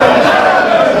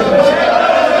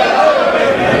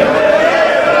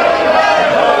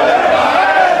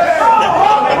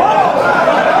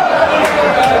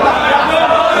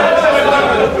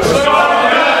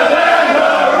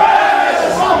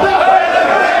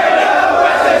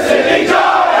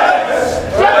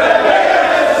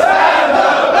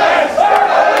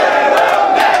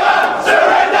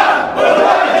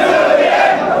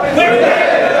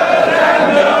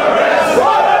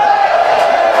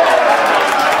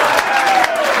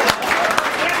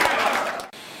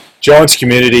Giants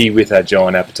community with a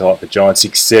giant appetite for giant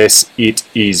success. It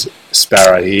is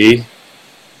Sparrow here.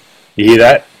 You hear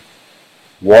that?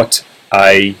 What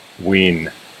a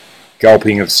win.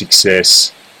 Gulping of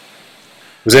success.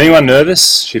 Was anyone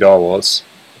nervous? Shit, I was.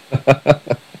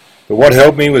 But what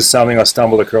helped me was something I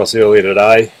stumbled across earlier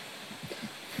today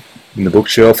in the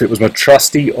bookshelf. It was my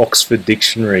trusty Oxford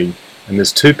Dictionary. And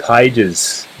there's 2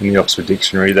 pages in the Oxford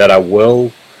Dictionary that are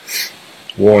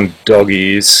well-worn dog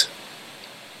ears.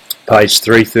 Page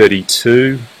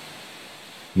 332,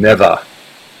 never,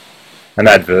 an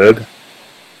adverb.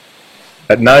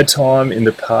 At no time in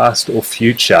the past or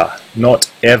future, not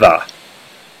ever.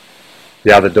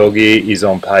 The other dog ear is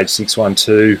on page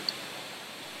 612.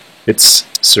 It's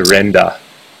surrender,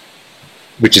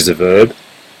 which is a verb,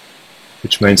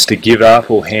 which means to give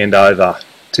up or hand over,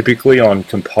 typically on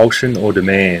compulsion or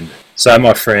demand. So,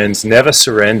 my friends, never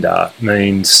surrender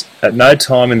means at no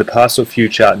time in the past or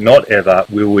future, not ever,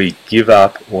 will we give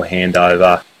up or hand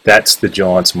over. That's the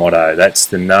Giants' motto. That's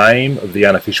the name of the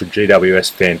unofficial GWS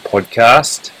fan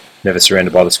podcast, Never Surrender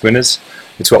by the Squinters.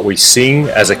 It's what we sing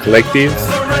as a collective.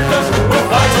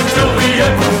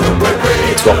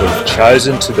 It's what we've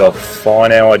chosen to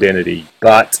define our identity.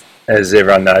 But, as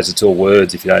everyone knows, it's all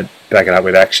words if you don't back it up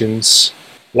with actions.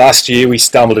 Last year we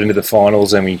stumbled into the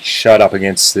finals and we showed up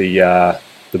against the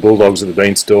Bulldogs at the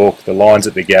Beanstalk, the Lions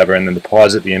at the Gabba and then the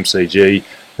Pies at the MCG,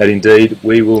 that indeed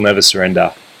we will never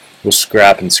surrender. We'll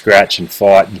scrap and scratch and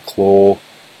fight and claw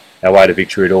our way to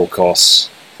victory at all costs.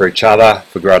 For each other,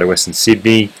 for Greater Western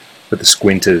Sydney, for the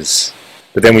Squinters.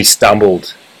 But then we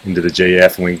stumbled into the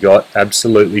GF and we got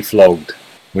absolutely flogged.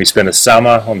 We spent a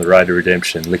summer on the road to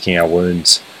redemption, licking our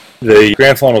wounds. The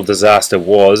grand final disaster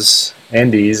was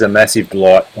and is a massive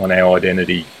blight on our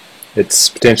identity. It's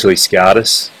potentially scarred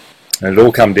us, and it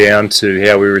all come down to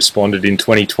how we responded in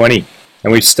 2020.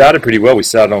 And we started pretty well. We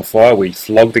started on fire. We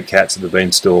flogged the Cats at the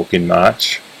Beanstalk in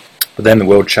March, but then the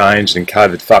world changed and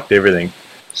COVID fucked everything.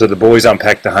 So the boys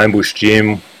unpacked the Homebush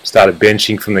gym, started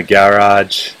benching from the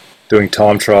garage, doing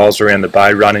time trials around the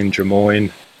Bay Run in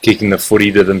Drummoyne, kicking the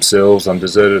footy to themselves on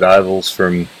deserted ovals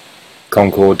from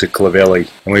Concord to Clavelli,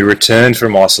 and we returned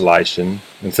from isolation,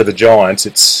 and for the Giants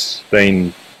it's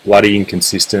been bloody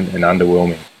inconsistent and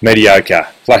underwhelming. Mediocre,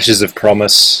 flashes of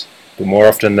promise, but more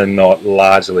often than not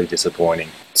largely disappointing.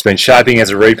 It's been shaping as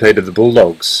a repeat of the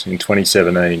Bulldogs in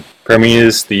 2017.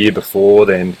 Premiers the year before,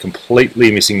 then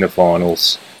completely missing the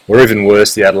finals, or even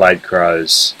worse, the Adelaide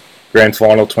Crows. Grand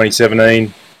final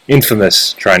 2017,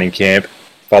 infamous training camp,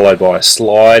 followed by a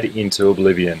slide into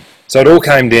oblivion. So it all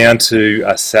came down to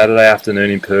a Saturday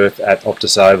afternoon in Perth at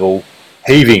Optus Oval,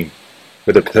 heaving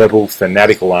with a purple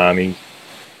fanatical army.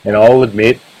 And I'll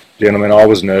admit, gentlemen, I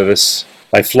was nervous.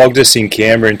 They flogged us in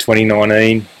Canberra in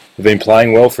 2019. We've been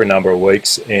playing well for a number of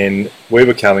weeks, and we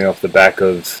were coming off the back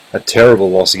of a terrible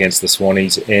loss against the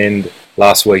Swannies and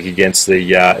last week against the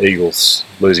Eagles,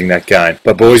 losing that game.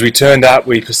 But boys, we turned up,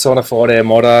 we personified our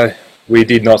motto. We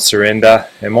did not surrender,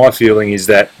 and my feeling is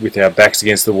that with our backs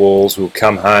against the walls, we'll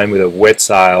come home with a wet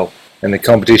sail, and the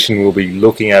competition will be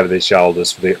looking over their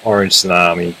shoulders for the orange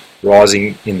tsunami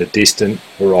rising in the distant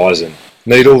horizon.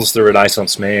 Needles, the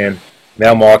Renaissance man,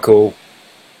 Mal Michael,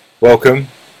 welcome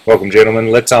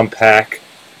gentlemen. Let's unpack,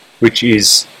 which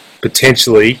is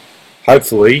potentially,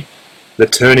 hopefully, the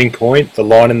turning point, the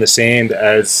line in the sand,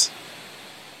 as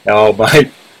our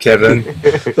mate Kevin.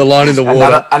 The line in the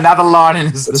water. Another line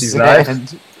in the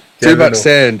sand. Too much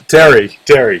sand. Terry.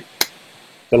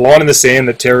 The line in the sand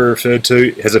that Terry referred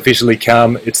to has officially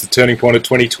come. It's the turning point of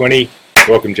 2020.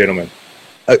 Welcome, gentlemen.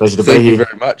 Thank you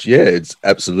very much. Yeah, it's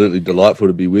absolutely delightful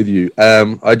to be with you.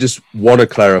 I just want to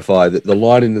clarify that the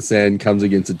line in the sand comes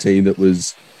against a team that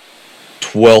was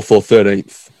 12th or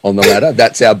 13th on the ladder.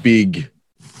 That's our big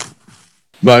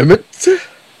moment.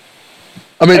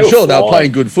 I mean, sure, they were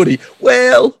playing good footy.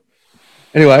 Well,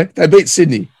 anyway, they beat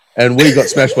Sydney, and we got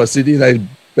smashed by Sydney. They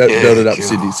belted up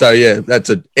Sydney. So, yeah,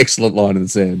 that's an excellent line in the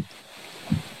sand.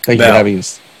 Thank you for having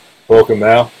us. Welcome,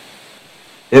 Mal.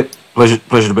 Yep,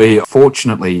 pleasure to be here.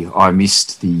 Fortunately, I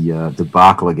missed the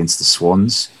debacle against the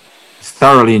Swans.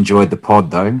 Thoroughly enjoyed the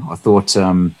pod, though. I thought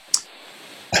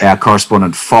our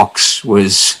correspondent Fox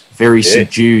was very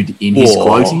subdued in his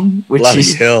quoting, which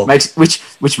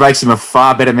makes him a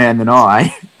far better man than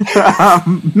I.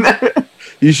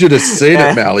 You should have seen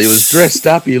it, Mal. He was dressed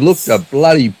up. He looked a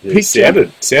bloody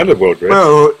picture. Sounded well dressed.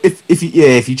 Well,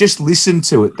 if you just listened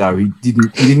to it though, he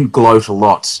didn't gloat a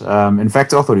lot. In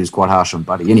fact, I thought he was quite harsh on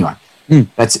Buddy. Anyway,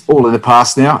 that's all in the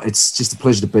past now. It's just a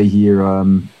pleasure to be here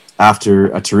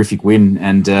after a terrific win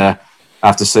and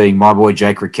after seeing my boy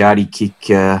Jake Riccardi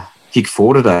kick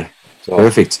 4 today. So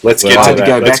perfect. Let's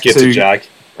get to Jake.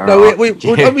 No, we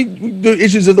do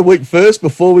issues of the week first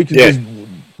before we can just...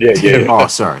 Yeah. Oh,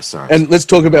 sorry. And let's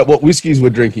talk about what whiskies we're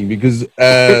drinking because...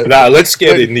 no, let's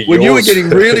get into when you were yours getting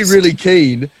first. really, really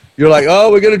keen, you're like,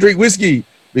 oh, we're going to drink whiskey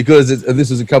because and this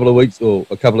was a couple of weeks or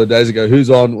a couple of days ago. Who's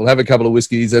on? We'll have a couple of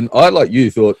whiskeys. And I, like you,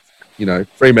 thought,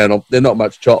 Fremantle, they're not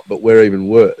much chop, but we're even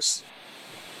worse.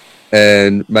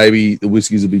 And maybe the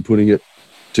whiskies will be putting it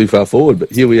too far forward. But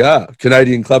here we are.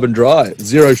 Canadian Club and Dry.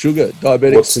 0 sugar.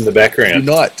 Diabetics. What's in the background?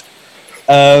 Unite.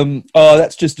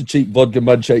 That's just a cheap vodka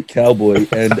mud shake cowboy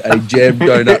and a jam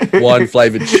donut wine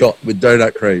flavoured shot with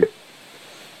donut cream,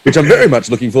 which I'm very much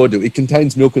looking forward to. It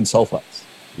contains milk and sulphates.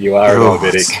 You are a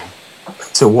diabetic.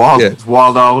 It's a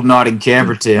wild old night in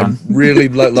Canberra town. Really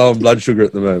low on blood sugar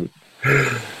at the moment.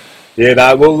 Yeah,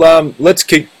 no, well, let's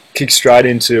kick straight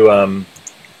into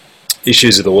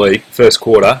issues of the week, first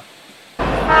quarter.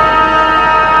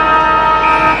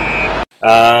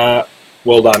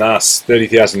 Well done us,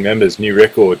 30,000 members, new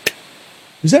record.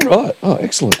 Is that right? Oh,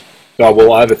 excellent. Oh,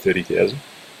 well, over 30,000.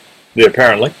 Yeah,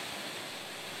 apparently.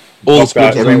 All the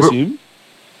sports, I assume?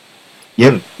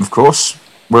 Yep, of course.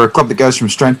 We're a club that goes from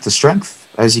strength to strength,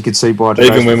 as you can see by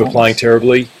today's Even when we're playing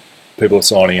terribly, people are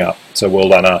signing up. So well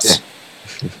done us.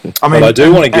 Yeah. But I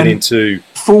do want to get into...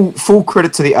 Full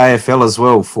credit to the AFL as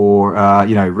well for,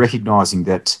 recognising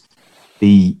that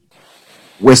the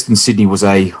Western Sydney was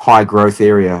a high growth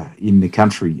area in the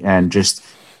country and just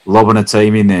lobbing a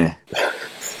team in there.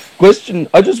 Question,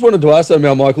 I just wanted to ask though,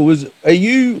 Mal Michael, are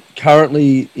you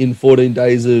currently in 14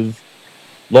 days of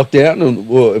lockdown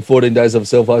or 14 days of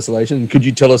self-isolation? Could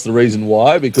you tell us the reason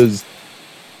why? Because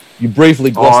you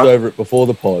briefly glossed over it before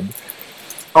the pod.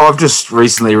 I've just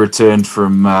recently returned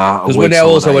from because we're now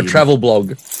also a travel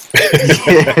blog.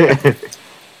 Yeah.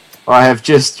 I have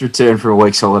just returned from a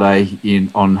week's holiday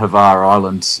on Hvar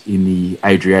Island in the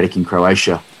Adriatic in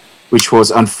Croatia, which was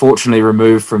unfortunately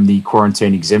removed from the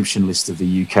quarantine exemption list of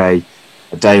the UK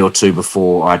a day or two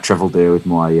before I travelled there with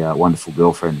my wonderful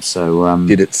girlfriend. So,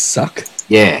 did it suck?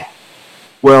 Yeah.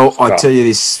 Well, I tell you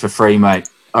this for free, mate.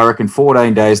 I reckon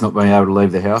 14 days not being able to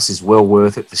leave the house is well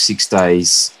worth it for 6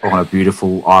 days on a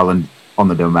beautiful island on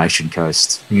the Dalmatian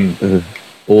coast.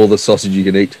 All the sausage you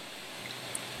can eat.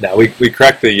 No, we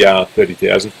cracked the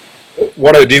 30,000.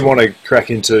 What I did want to crack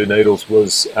into, Needles,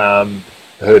 was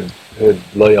heard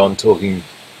Leon talking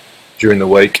during the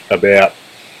week about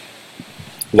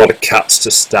a lot of cuts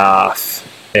to staff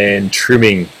and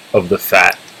trimming of the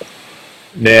fat.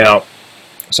 Now,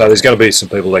 so there's going to be some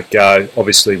people that go.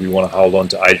 Obviously, we want to hold on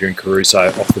to Adrian Caruso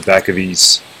off the back of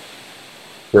his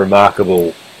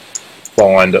remarkable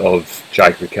find of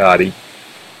Jake Riccardi,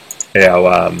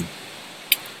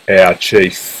 our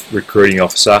chief recruiting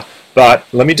officer. But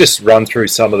let me just run through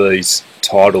some of these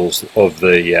titles of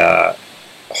the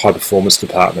high performance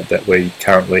department that we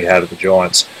currently have at the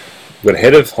Giants. We've got a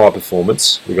head of high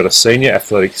performance, we've got a senior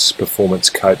athletics performance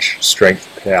coach,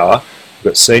 strength power, we've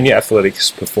got senior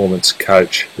athletics performance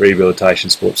coach,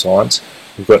 rehabilitation sports science,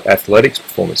 we've got athletics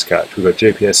performance coach, we've got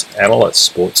GPS analyst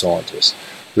sports scientist,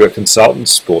 we've got consultant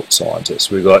sports scientist,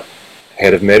 we've got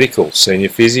head of medical, senior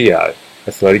physio,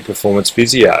 athletic performance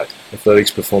physio,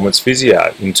 athletics performance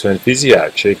physio, intern physio,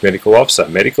 chief medical officer.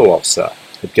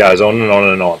 It goes on and on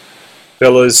and on.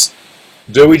 Fellas,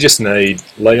 do we just need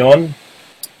Leon,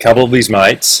 a couple of his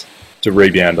mates to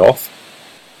rebound off?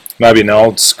 Maybe an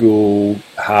old school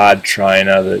hard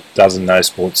trainer that doesn't know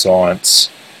sports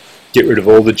science. Get rid of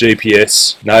all the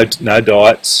GPS, no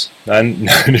diets, no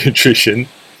nutrition.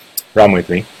 Run with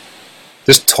me.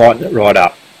 Just tighten it right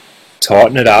up.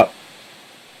 Tighten it up.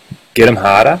 Get them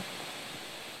harder.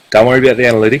 Don't worry about the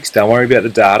analytics. Don't worry about the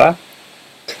data.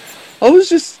 I was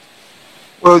just...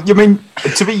 Well, you mean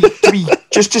to be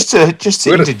just to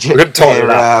interject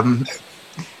there,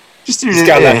 just to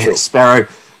interject, Sparrow.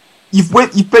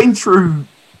 You've been through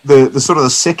the sort of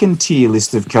the second tier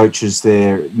list of coaches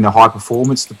there in the high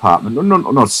performance department.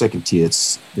 Not second tier.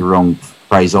 It's the wrong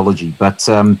phraseology, but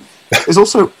there's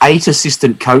also 8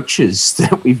 assistant coaches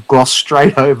that we've glossed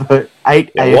straight over.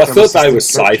 8. Yeah, well, I thought they were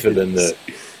safer than the.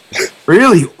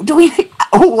 Really? Do we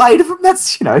all 8 of them?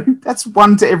 That's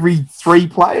 1 to every 3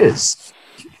 players.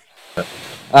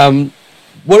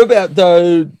 What about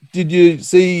though? Did you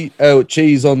see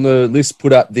Cheese on the list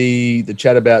put up the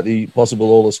chat about the possible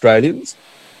All Australians?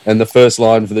 And the first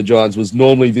line for the Giants was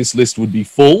normally this list would be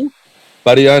full,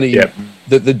 but he only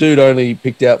the dude only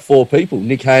picked out 4 people.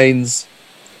 Nick Haynes,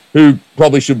 who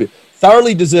probably should be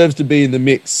thoroughly deserves to be in the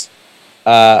mix.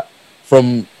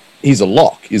 He's a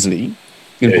lock, isn't he?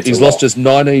 He's lost just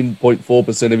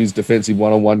 19.4% of his defensive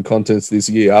one-on-one contests this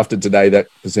year. After today, that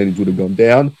percentage would have gone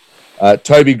down.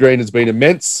 Toby Green has been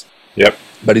immense. Yep.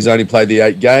 But he's only played the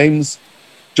 8 games.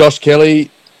 Josh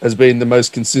Kelly has been the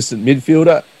most consistent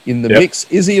midfielder in the mix.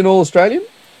 Is he an All-Australian?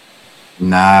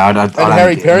 No, I don't. And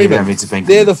Harry Perryman.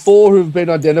 They're the four who have been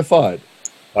identified.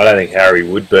 I don't think Harry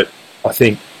would, but I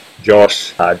think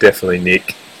Josh, definitely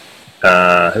Nick.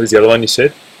 Who was the other one you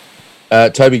said?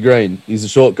 Toby Green. He's a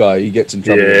short guy. He gets in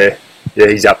trouble. Yeah,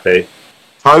 he's up there.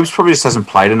 Tobes probably just hasn't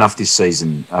played enough this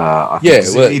season. I think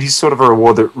it is sort of a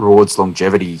reward that rewards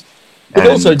longevity. It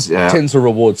also tends to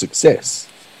reward success.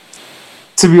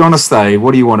 To be honest, though,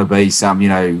 what do you want to be?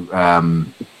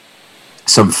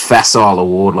 Some facile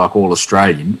award like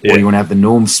All-Australian? Or do you want to have the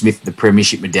Norm Smith, the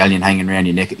Premiership medallion hanging around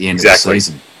your neck at the end of the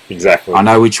season? Exactly. I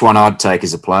know which one I'd take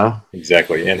as a player.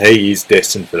 Exactly, and he is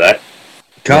destined for that.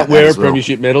 Can't wear a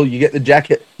Premiership medal. You get the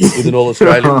jacket with an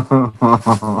All-Australian.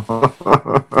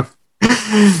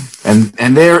 and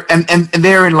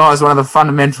therein lies one of the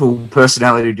fundamental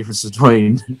personality differences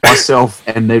between myself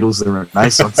and Needles the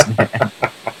Renaissance Man.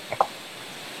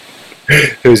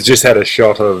 Who's just had a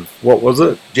shot of, what was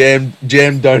it? Jam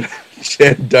donut.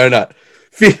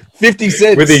 50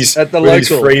 cents with his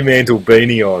Fremantle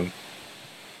beanie on.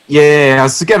 Yeah, I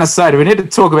was going to say, do we need to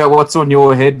talk about what's on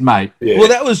your head, mate? Yeah. Well,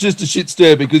 that was just a shit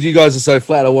stir because you guys are so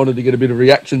flat. I wanted to get a bit of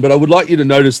reaction, but I would like you to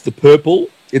notice the purple.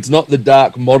 It's not the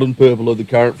dark modern purple of the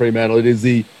current Fremantle. It is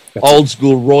the old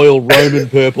school Royal Roman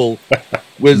purple,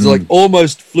 where it's like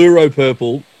almost fluoro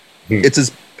purple. It's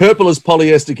as purple as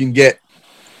polyester can get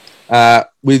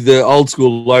with the old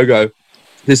school logo.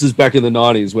 This is back in the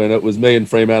 90s when it was me and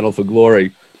Fremantle for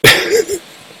glory.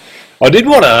 I did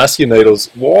want to ask you, Needles,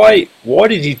 why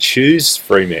did you choose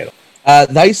Fremantle?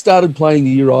 They started playing the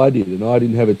year I did, and I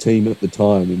didn't have a team at the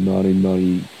time in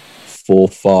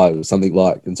 1994-5 or something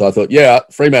like. And so I thought,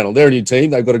 Fremantle, they're a new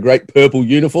team. They've got a great purple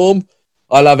uniform.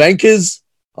 I love anchors.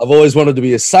 I've always wanted to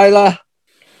be a sailor.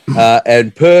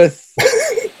 And Perth.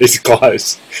 It's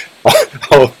close.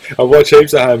 I watch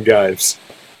heaps of home games.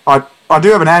 I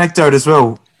do have an anecdote as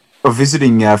well of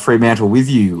visiting Fremantle with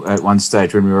you at one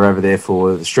stage when we were over there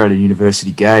for the Australian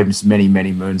University Games many,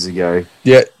 many moons ago.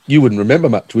 Yeah, you wouldn't remember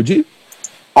much, would you?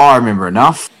 I remember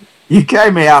enough. You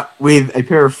came out with a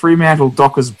pair of Fremantle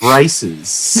Dockers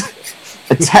braces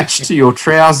attached to your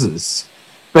trousers,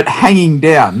 but hanging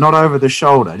down, not over the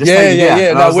shoulder. Just hanging down.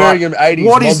 Yeah. No, wearing them 80s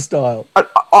mod style.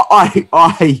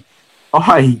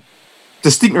 I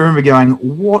distinctly remember going,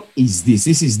 what is this?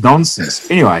 This is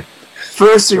nonsense. Anyway,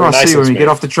 first thing I see when we get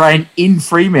off the train in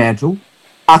Fremantle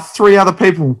are three other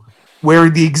people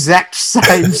wearing the exact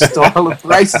same style of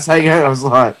braces hanging out. I was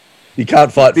like... You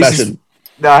can't fight fashion.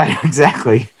 No,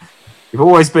 exactly. You've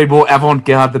always been more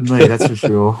avant-garde than me, that's for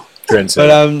sure.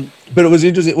 But it was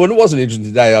interesting. Well, it wasn't interesting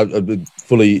today. I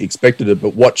fully expected it,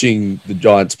 but watching the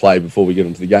Giants play before we get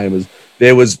into the game,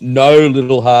 there was no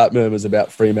little heart murmurs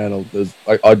about Fremantle.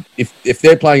 If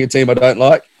they're playing a team I don't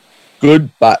like, good,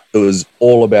 but it was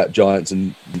all about Giants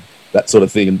and that sort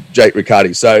of thing, and Jake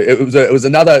Riccardi. So it was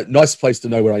another nice place to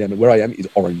know where I am, and where I am is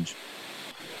orange.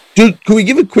 Can we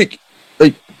give a quick,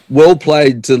 well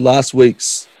played to last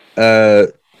week's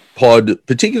pod,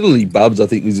 particularly Bubs, I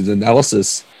think, was his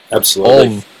analysis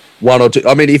of one or two.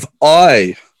 I mean, if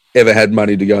I ever had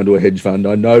money to go into a hedge fund,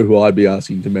 I know who I'd be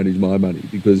asking to manage my money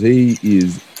because he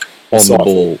is on the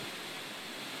ball.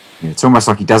 Yeah, it's almost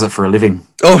like he does it for a living.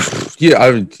 Oh,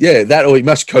 yeah, that or he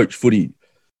must coach footy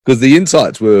because the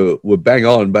insights were bang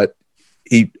on. But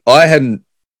I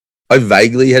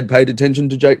vaguely had paid attention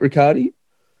to Jake Riccardi,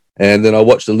 and then I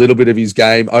watched a little bit of his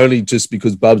game only just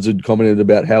because Bubs had commented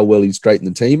about how well he straightened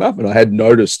the team up, and I had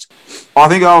noticed. I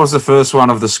think I was the first one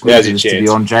of the squeezers to be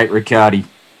on Jake Riccardi.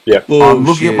 Yeah, I'm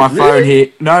looking at my phone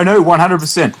here. No,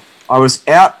 100%. I was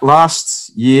out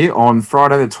last year on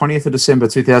Friday, the 20th of December,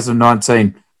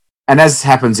 2019. And as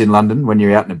happens in London, when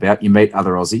you're out and about, you meet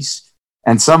other Aussies.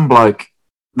 And some bloke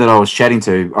that I was chatting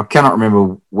to, I cannot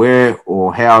remember where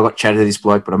or how I got chatted to this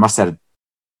bloke, but I must have had a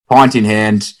pint in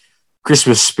hand,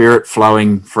 Christmas spirit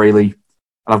flowing freely.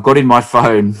 And I've got in my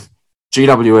phone,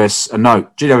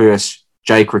 GWS,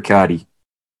 Jake Riccardi.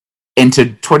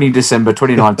 Entered 20 December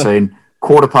 2019,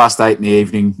 8:15 in the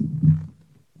evening.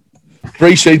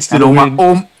 3 sheets to and the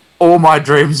wind. All my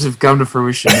dreams have come to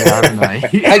fruition now, haven't they?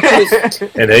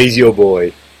 And he's your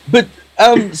boy. But,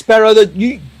 Sparrow, that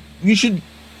you should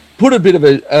put a bit of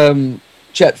a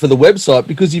chat for the website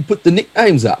because you put the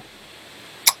nicknames up.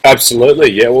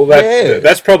 Absolutely, yeah. Well,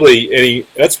 that's probably you're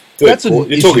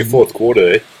talking fourth quarter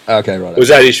there. Okay, right. It was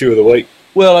that issue of the week.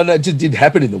 Well, I know it just did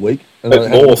happen in the week. And I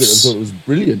thought it was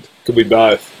brilliant. Could be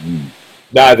both.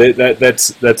 No,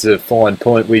 that's a fine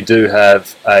point. We do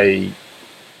have a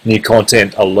new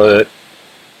content alert.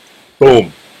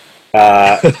 Boom.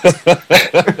 As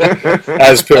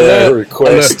per their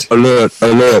request. Alert.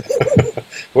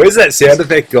 Where's that sound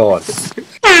effect gone?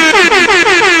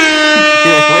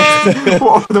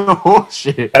 What the horse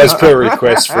shit? As per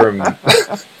request from... I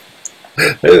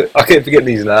keep forgetting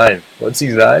his name. What's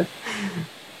his name?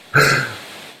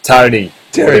 Tony.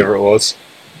 Terry. Whatever it was.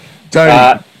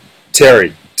 Tony.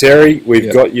 Terry,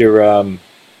 we've got your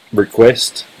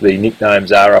request. The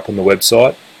nicknames are up on the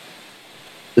website.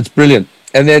 It's brilliant.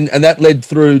 And that led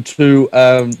through to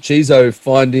Chizo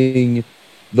finding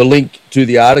the link to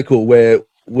the article where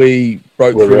we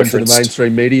broke through into the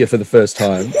mainstream media for the first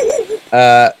time.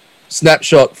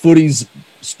 Snapshot, footies,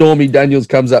 Stormy Daniels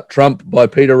comes up trump by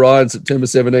Peter Ryan, September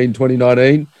 17,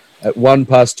 2019, at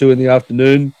 2:01 in the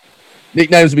afternoon.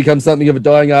 Nicknames become something of a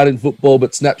dying art in football,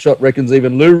 but Snapshot reckons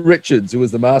even Lou Richards, who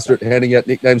was the master at handing out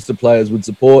nicknames to players, would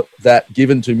support that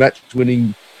given to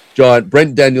match-winning giant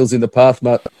Brent Daniels in the past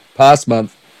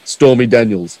month, Stormy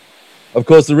Daniels. Of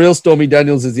course, the real Stormy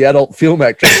Daniels is the adult film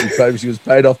actress who claims she was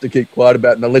paid off to keep quiet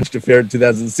about an alleged affair in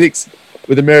 2006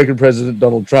 with American President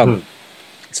Donald Trump.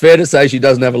 It's fair to say she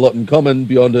doesn't have a lot in common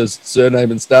beyond her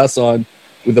surname and star sign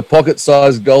with the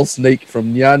pocket-sized goal sneak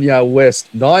from Nyanya West.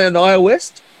 Nyanya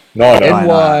West?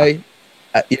 NY.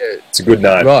 It's a good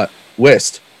name. Right,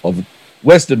 west of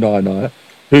Nyanya,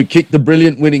 who kicked the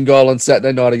brilliant winning goal on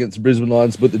Saturday night against the Brisbane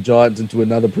Lions to put the Giants into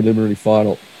another preliminary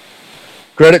final.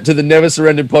 Credit to the Never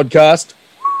Surrendered podcast,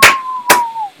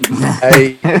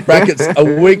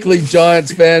 a weekly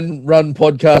Giants fan-run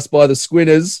podcast by the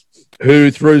Squinners, who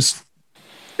threw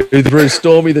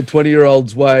Stormy, the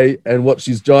 20-year-old's way, and watched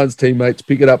his Giants teammates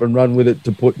pick it up and run with it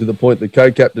to the point that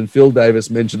co-captain Phil Davis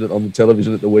mentioned it on the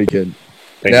television at the weekend.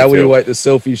 Now we await the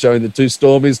selfie showing the two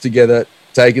Stormies together,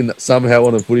 taken somehow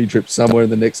on a footy trip somewhere in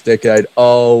the next decade.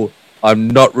 Oh, I'm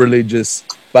not religious,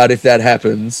 but if that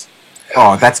happens...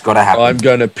 Oh, that's got to happen. I'm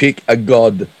going to pick a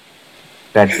god.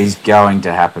 That is going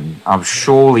to happen. I'm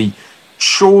surely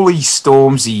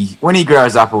Stormzy, when he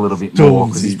grows up a little bit more,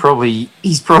 because he's probably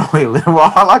a little...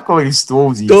 Well, I like calling him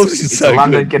Stormzy. It's so a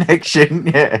London connection,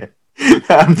 yeah.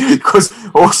 Because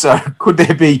also, could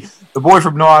there be the boy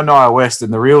from Nyanya West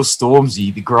and the real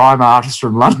Stormzy, the grime artist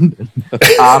from London,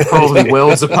 are probably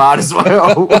worlds apart as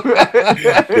well.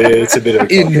 Yeah, it's a bit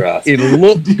of a contrast. In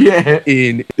look,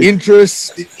 in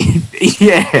interest.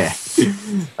 Yeah.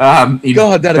 In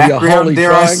God, that'd be a holy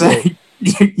triangle.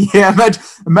 Yeah,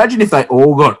 imagine if they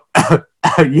all got a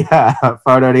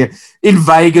photo together in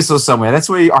Vegas or somewhere. That's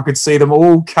where I could see them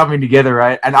all coming together,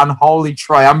 right? An unholy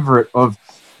triumvirate of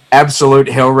absolute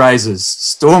hellraisers.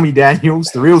 Stormy Daniels,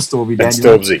 the real Stormy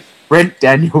Daniels. Stormzy. Brent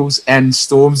Daniels and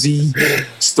Stormzy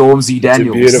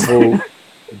Daniels. It's a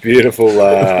beautiful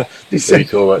what do you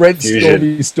call it? Brent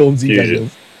Stormy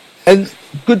Daniels. And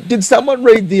did someone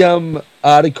read the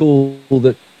article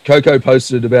that Coco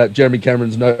posted about Jeremy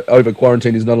Cameron's over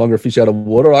quarantine is no longer a fish out of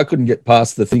water? I couldn't get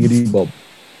past the thingity bob.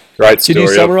 Great story. Can you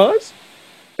summarise?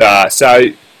 So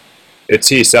it's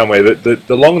here somewhere.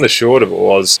 The long and the short of it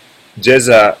was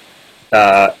Jezza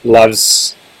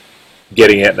loves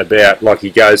getting out and about. Like he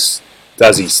does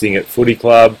his thing at footy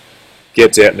club,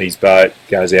 gets out in his boat,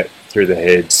 goes out through the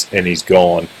heads, and he's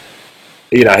gone.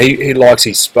 You know, he likes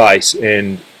his space,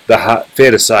 and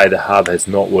fair to say the hub has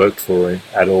not worked for him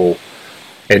at all.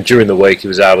 And during the week, he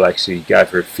was able to actually go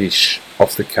for a fish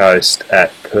off the coast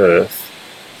at Perth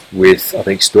with, I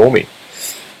think, Stormy.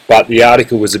 But the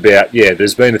article was about,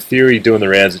 there's been a theory doing the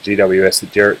rounds at GWS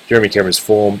that Jeremy Cameron's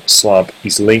form slump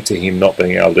is linked to him not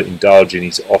being able to indulge in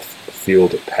his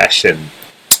off-field passion.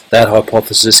 That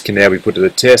hypothesis can now be put to the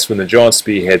test when the Giants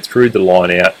spearhead threw the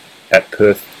line out at a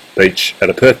Perth beach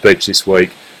this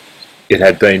week. It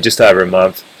had been just over a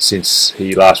month since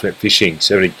he last went fishing,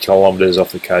 70 kilometres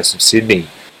off the coast of Sydney.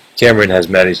 Cameron has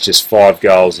managed just 5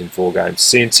 goals in 4 games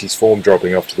since, his form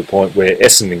dropping off to the point where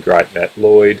Essendon great Matt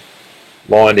Lloyd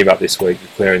lined him up this week,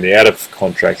 declaring the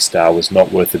out-of-contract star was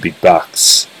not worth the big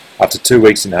bucks. After 2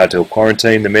 weeks in hotel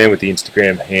quarantine, the man with the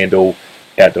Instagram handle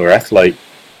Outdoor Athlete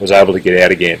was able to get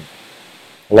out again.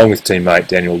 Along with teammate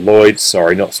Daniel Lloyd,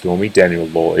 Daniel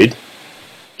Lloyd,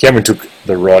 Cameron took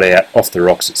the rod out off the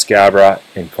rocks at Scarborough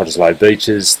and Cottesloe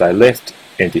beaches. They left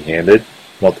empty-handed.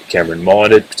 Not that Cameron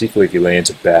minded, particularly if he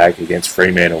lands a bag against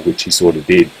Fremantle, which he sort of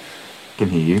did. Can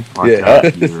hear you.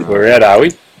 We're out, are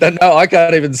we? No, I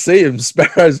can't even see him.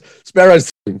 Sparrow's.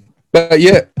 But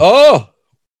yeah. Oh,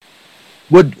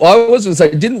 I was going to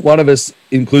say, didn't one of us,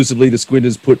 inclusively the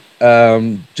Squinters, put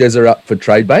Jezza up for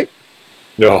trade bait?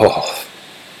 Oh,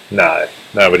 no,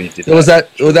 nobody did. Or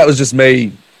that was just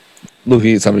me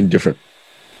looking at something different.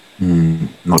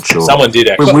 Not sure. Someone did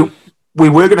actually. We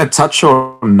were going to touch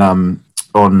on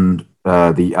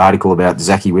the article about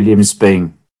Zachy Williams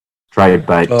being trade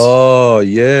bait. Oh,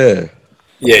 yeah.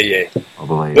 Yeah. I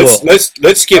believe.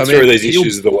 Let's skip through these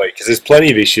issues of the week because there's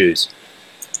plenty of issues.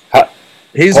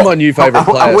 He's my new favourite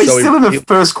player. Are we still in the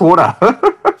first quarter?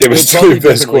 It was still in the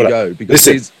first quarter. Go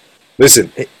because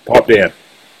Listen, pipe down.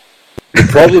 The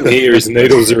problem here is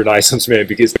Needle's a renaissance man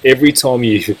because every time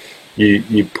you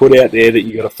put out there that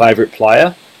you got a favourite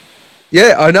player,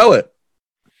 yeah, I know it.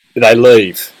 They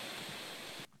leave.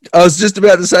 I was just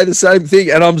about to say the same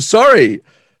thing, and I'm sorry.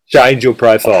 Change your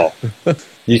profile.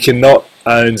 You cannot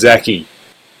own Zachy.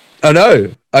 I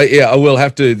know. I will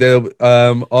have to.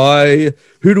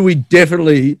 Who do we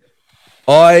definitely?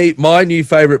 My new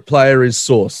favourite player is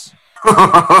Sauce.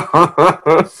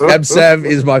 Sav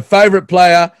is my favourite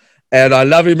player, and I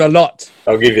love him a lot.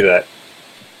 I'll give you that.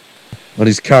 On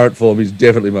his current form, he's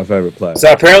definitely my favourite player.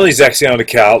 So apparently Zach's going to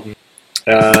Carlton.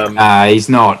 He's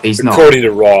not. He's not. According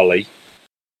to Riley.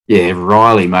 Yeah,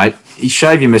 Riley, mate. You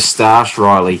shave your moustache,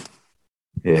 Riley.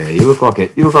 Yeah, you look like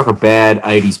a bad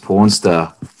 '80s porn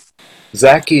star.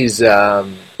 Zach is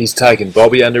he's taken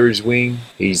Bobby under his wing.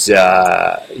 He's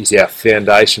our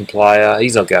foundation player.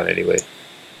 He's not going anywhere.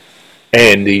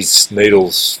 And he's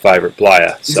Needle's favourite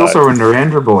player. He's also a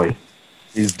Narendra boy.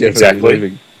 He's definitely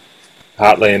leaving.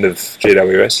 Heartland of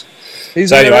GWS. He's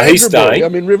staying. I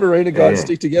mean, Riverina guys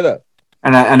stick together.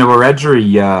 And a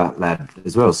Wiradjuri lad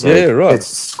as well. So yeah, right. It's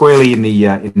squarely in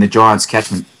the Giants'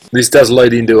 catchment. This does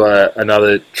lead into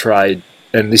another trade,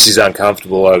 and this is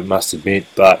uncomfortable, I must admit,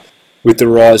 but with the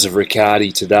rise of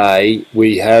Riccardi today,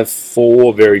 we have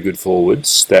 4 very good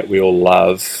forwards that we all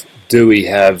love. Do we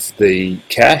have the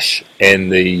cash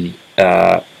and the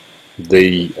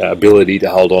ability to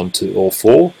hold on to all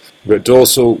 4? We've got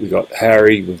Dorsal, we've got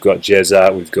Harry, we've got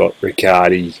Jezza, we've got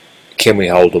Riccardi. Can we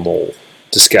hold them all?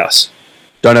 Discuss.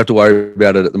 Don't have to worry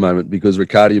about it at the moment because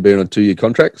Riccardi will be on a 2-year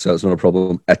contract, so it's not a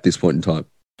problem at this point in time.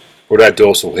 What about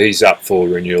Dorsal? He's up for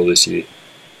renewal this year.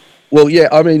 Well, yeah,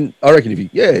 I mean, I reckon if you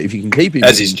can keep him,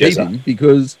 as is Jezza,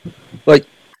 because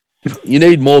you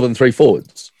need more than 3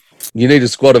 forwards. You need a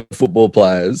squad of football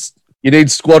players. You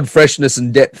need squad freshness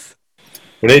and depth.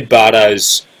 We need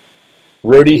Bardo's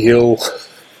Rudy Hill,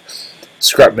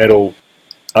 scrap metal,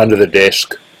 under the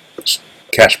desk,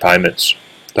 cash payments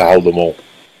to hold them all.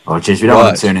 Oh, geez, we don't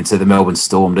want to turn into the Melbourne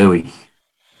Storm, do we?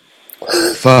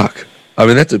 Fuck. I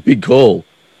mean, that's a big call,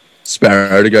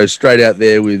 Sparrow, to go straight out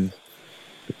there with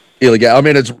illegal. I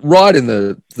mean, it's right in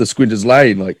the squinters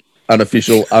lane, like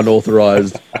unofficial,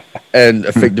 unauthorised, and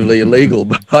effectively illegal.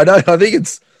 But I think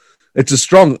it's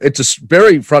a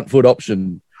very front foot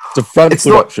option. It's a front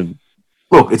foot option.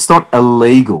 Look, it's not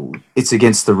illegal. It's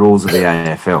against the rules of the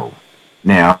AFL.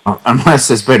 Now, unless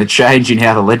there's been a change in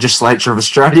how the legislature of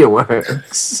Australia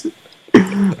works,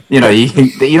 you're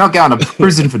not going to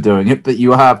prison for doing it, but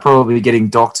you are probably getting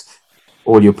docked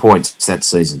all your points that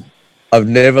season. I've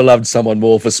never loved someone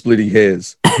more for splitting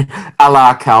hairs. A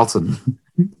la Carlton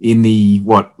in the,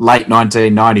 late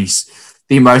 1990s,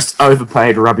 the most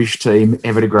overpaid rubbish team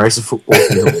ever to grace a football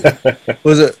field.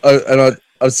 Was it? And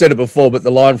I've said it before, but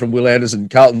the line from Will Anderson,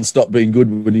 Carlton stopped being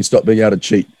good when he stopped being able to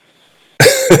cheat.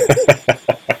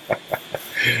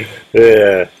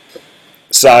 Yeah.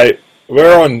 So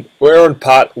we're on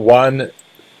part 1.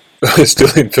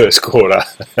 Still in first quarter.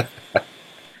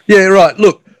 Yeah, right.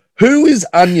 Look, who is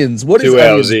Onions? What is 2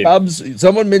 hours Onions? in. Bubs.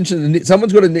 Someone mentioned.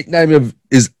 Someone's got a nickname of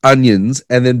is Onions,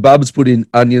 and then Bubs put in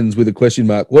Onions with a question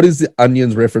mark. What is the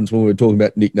Onions reference when we were talking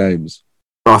about nicknames?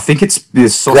 I think it's the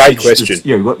sausage. Great question.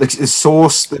 We've got the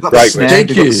sauce. They've got Great the snag. Thank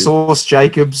They've got you. the sauce,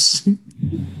 Jacobs. And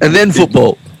then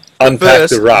football. Unpack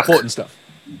First, the ruck. important stuff.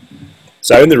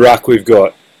 So in the ruck we've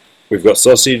got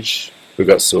sausage, we've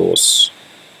got sauce,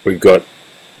 we've got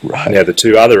now the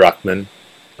 2 other ruckmen,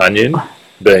 Onion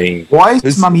being. Why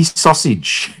is Mummy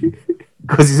sausage?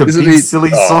 Because he's a big silly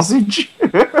sausage.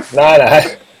 No.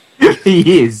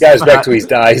 He is. Goes back to his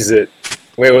days at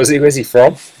where was he? Where's he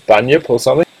from? Bunyip or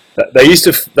something. They used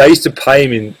to pay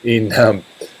him in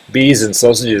beers and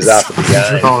sausages after the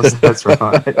game. Oh, that's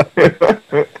right.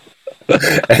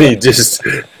 And he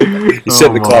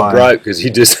set the club broke because he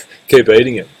just keep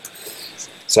eating it.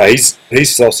 So he's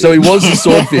sausage. So he was the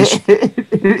swordfish.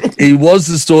 He was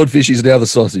the swordfish. He's now the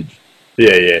sausage.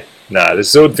 Yeah. No, the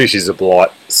swordfish is a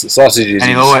blight. Sausage is.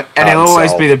 And he'll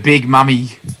always be the big mummy.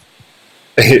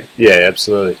 Yeah,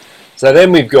 absolutely. So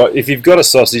then if you've got a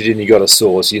sausage and you've got a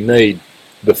sauce, you need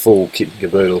the full kit and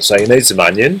caboodle. So you need some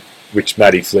onion, which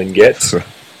Matty Flynn gets,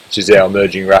 which is our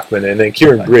emerging ruckman, and then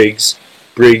Kieran Briggs,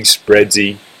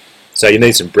 breadsy. So you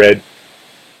need some bread.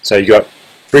 So you got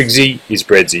Briggsy is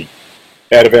breadsy.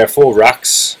 Out of our 4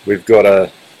 rucks, we've got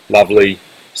a lovely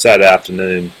Saturday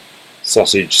afternoon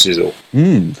sausage sizzle.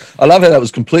 I love how that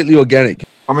was completely organic.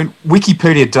 I mean,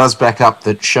 Wikipedia does back up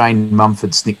that Shane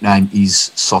Mumford's nickname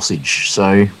is Sausage.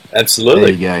 So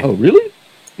Absolutely. there you go. Oh, really?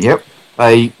 Yep.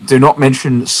 They do not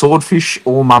mention swordfish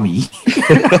or mummy.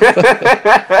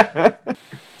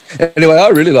 Anyway, I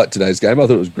really liked today's game. I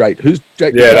thought it was great. Who's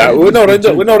Jake? Yeah, no, we're not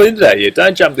into that yet.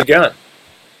 Don't jump the gun.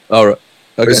 All right.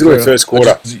 Okay, This is the first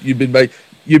quarter. You've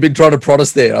been trying to prod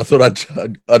us there. I thought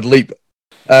I'd leap.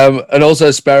 And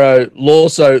also Sparrow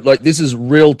Lawso, like this is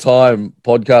real time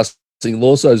podcasting.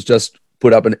 Lawso's just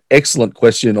put up an excellent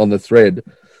question on the thread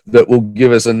that will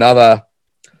give us another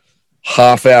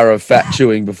half hour of fat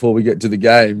chewing before we get to the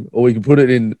game, or we can put it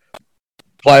in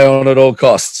play on at all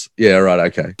costs. Yeah, right.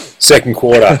 Okay. Second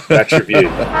quarter match review.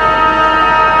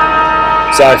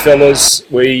 So, fellas,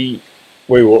 we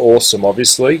were awesome.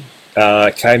 Obviously,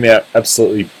 came out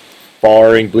absolutely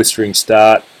firing, blistering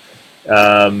start.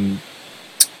 I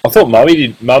thought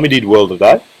Mummy did well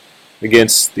today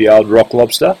against the old Rock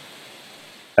Lobster.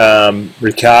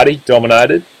 Riccardi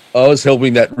dominated. I was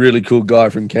helping that really cool guy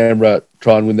from Canberra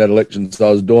try and win that election, so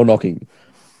I was door knocking,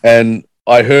 and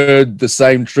I heard the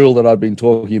same trill that I'd been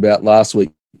talking about last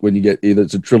week. When you get either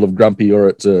it's a trill of grumpy or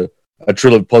it's a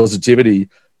trill of positivity,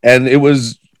 and it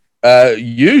was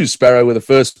you, Sparrow, were the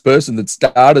first person that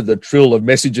started the trill of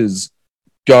messages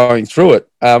going through it,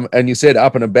 and you said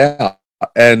up and about,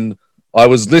 and I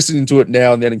was listening to it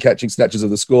now and then and catching snatches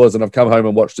of the scores, and I've come home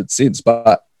and watched it since.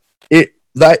 But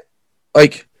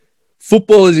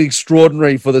football is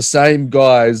extraordinary for the same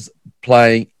guys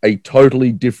playing a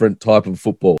totally different type of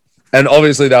football. And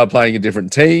obviously they were playing a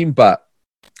different team,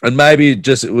 and maybe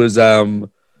it was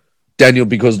Daniel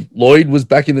because Lloyd was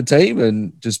back in the team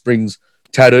and just brings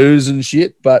tattoos and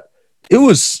shit. But it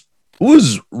was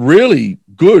really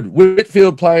good.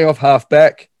 Whitfield playing off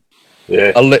halfback,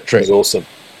 electric. It was awesome.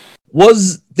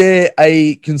 Was there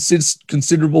a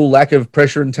considerable lack of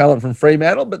pressure and talent from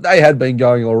Fremantle, but they had been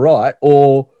going all right,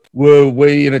 or were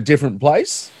we in a different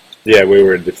place? Yeah, we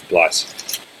were in a different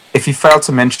place. If you fail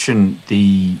to mention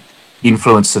the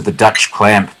influence of the Dutch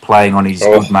clamp playing on his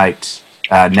good mate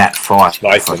Nat Fyfe,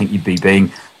 I think you'd be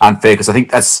being unfair, because I think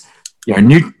that's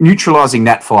neutralising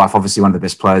Nat Fyfe, obviously one of the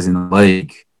best players in the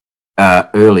league,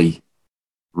 early,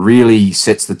 really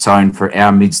sets the tone for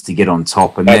our mids to get on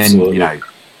top, and Absolutely. then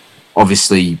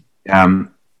obviously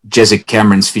Jezza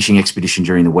Cameron's fishing expedition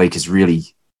during the week has really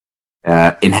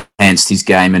enhanced his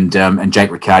game, and Jake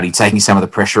Riccardi taking some of the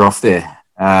pressure off there.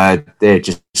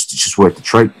 Just worth the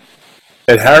treat.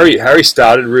 And Harry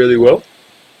started really well.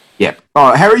 Yeah.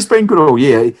 Oh, Harry's been good all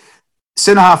year.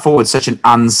 Centre half forward, such an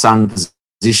unsung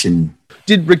position.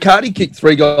 Did Riccardi kick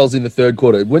 3 goals in the third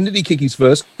quarter? When did he kick his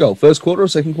first goal? First quarter or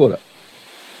second quarter?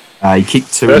 He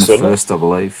kicked 2 in the first, I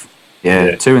believe.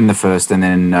 Yeah, 2 in the first, and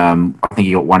then I think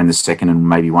he got 1 in the second and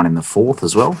maybe 1 in the fourth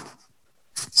as well.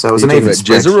 So it was an even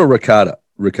spread. Jezza or Riccardi?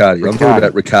 I'm talking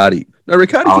about Riccardi. No,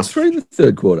 Riccardi kicked 3 in the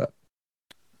third quarter.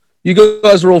 You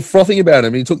guys were all frothing about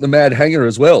him. He took the mad hanger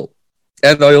as well.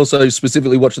 And I also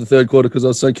specifically watched the third quarter because I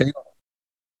was so keen.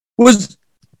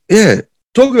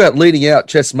 Talk about leading out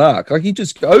chest mark. Like, he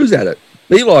just goes at it.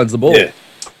 Beelines the ball. Yeah.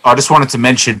 I just wanted to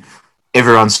mention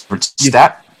everyone's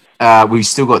stat. We've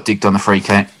still got dicked on the free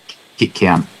kick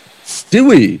count. Did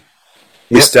we?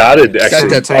 We started actually.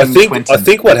 That I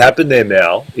think what happened there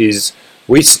now is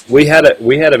we had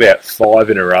about 5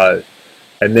 in a row,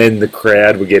 and then the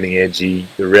crowd were getting edgy.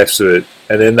 The refs were,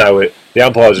 and then the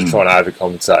umpires were trying to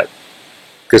overcompensate,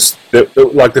 because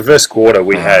the first quarter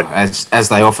we had, as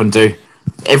they often do.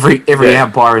 Every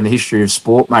umpire in the history of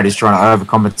sport, mate, is trying to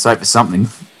overcompensate for something.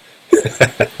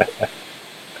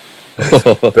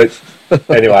 But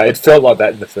anyway, it felt like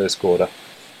that in the first quarter.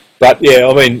 But yeah,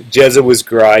 I mean, Jezza was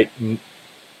great.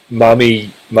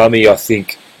 Mummy, I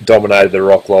think, dominated the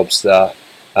Rock Lobster.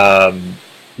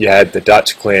 You had the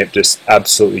Dutch clamp just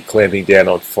absolutely clamping down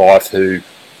on Fyfe, who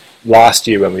last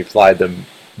year when we played them,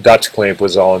 Dutch clamp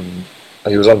was on.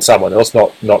 He was on someone else,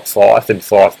 not Fyfe, and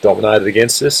Fyfe dominated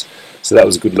against us. So that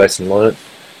was a good lesson learnt.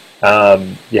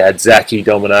 You had Zachy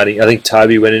dominating. I think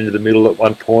Toby went into the middle at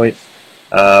one point.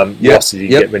 Ross didn't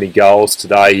get many goals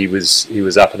today. He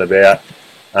was up and about.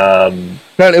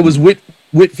 It was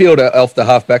Whitfield off the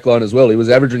half-back line as well. He was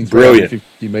averaging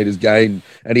 350 metres gain,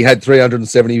 and he had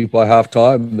 370 by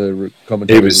half-time, the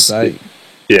commentator was saying.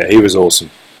 Yeah, he was awesome.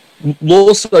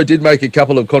 Lawso did make a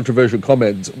couple of controversial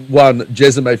comments. One,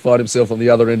 Jezza may find himself on the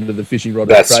other end of the fishing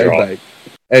rod of trade bait.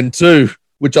 And 2,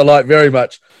 which I like very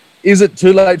much, is it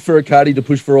too late for Riccardi to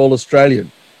push for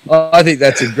All-Australian? I think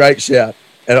that's a great shout,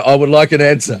 and I would like an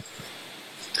answer.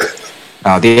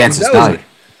 The answer's no.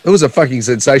 It was a fucking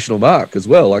sensational mark as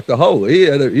well. Like he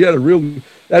had a real.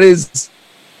 That is,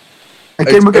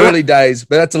 Again, It's early days,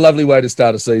 but that's a lovely way to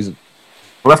start a season.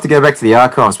 we'll have to go back to the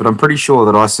archives, but I'm pretty sure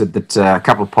that I said that a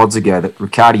couple of pods ago that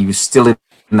Riccardi was still in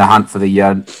the hunt for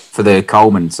the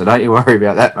Coleman. So don't you worry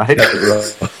about that, mate.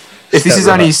 If this is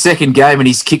only his second game and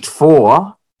he's kicked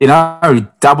 4, he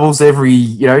doubles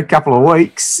every couple of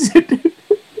weeks.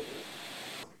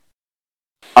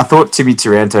 I thought Timmy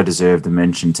Taranto deserved a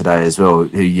mention today as well.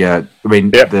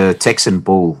 The Texan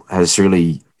Bull has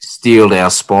really steeled our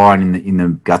spine in the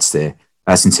guts there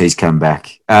since he's come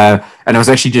back. And I was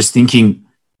actually just thinking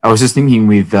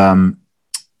with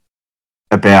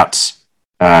about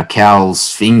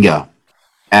Cal's finger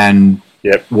and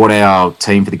what our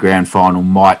team for the grand final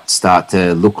might start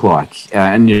to look like.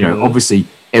 Obviously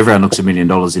everyone looks $1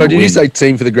 million in So did you say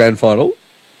team for the grand final?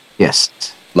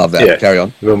 Yes. Love that. Yeah. Carry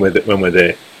on. When we're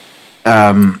there.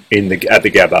 At the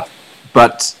Gabba.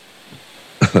 But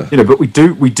but we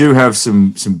do have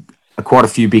some quite a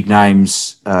few big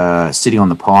names sitting on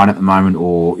the pine at the moment,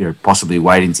 or possibly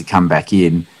waiting to come back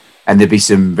in, and there'll be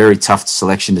some very tough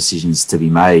selection decisions to be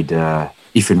made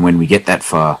if and when we get that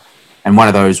far. And one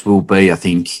of those will be, I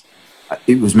think,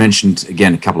 it was mentioned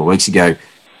again a couple of weeks ago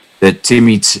that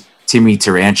Timmy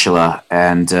Tarantula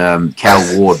and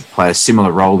Cal Ward play a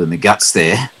similar role in the guts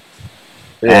there,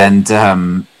 and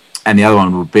the other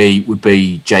one would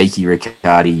be Jakey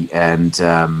Riccardi and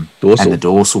the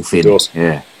dorsal fin.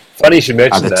 Yeah, funny you should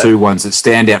mention that. Are the two ones that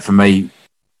stand out for me.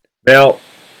 Now,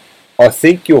 I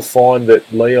think you'll find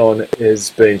that Leon has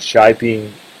been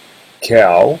shaping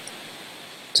Cal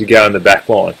to go in the back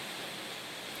line.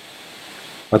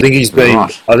 I think he's been.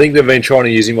 Right. I think they've been trying to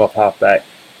use him off half back.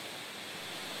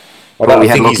 We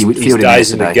had Lockie Whitfield in there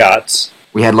today. The guts.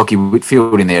 We had Lockie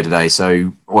Whitfield in there today.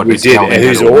 So what? We did.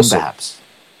 Who's awesome. Perhaps.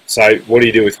 So what do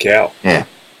you do with Cal? Yeah.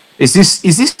 Is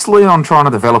this Leon trying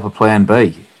to develop a plan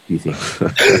B? Do you think?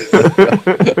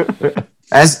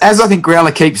 as I think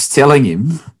Growler keeps telling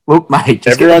him, look, mate.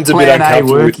 Everyone's a bit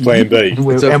uncomfortable with plan B,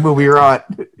 and we'll be right.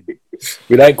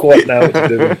 We don't quite know what to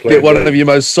do with plan Get one of your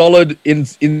most solid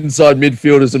inside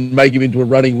midfielders and make him into a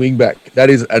running wingback.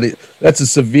 That's a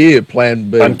severe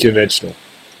plan B. Unconventional.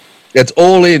 It's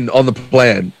all in on the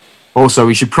plan. Also,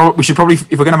 we should probably,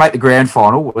 if we're going to make the grand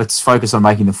final, let's focus on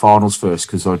making the finals first,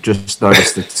 because I just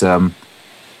noticed that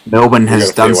Melbourne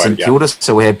has done St Kilda,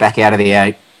 so we're back out of the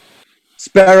 8.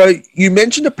 Sparrow, you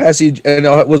mentioned a passage, and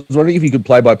I was wondering if you could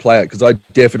play by play it, because I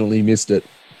definitely missed it,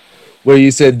 where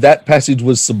you said that passage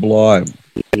was sublime.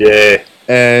 Yeah.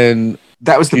 And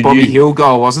that was the Bobby Hill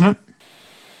goal, wasn't it?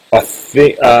 I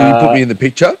think. Can you put me in the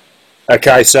picture?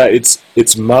 Okay, so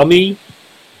it's Mummy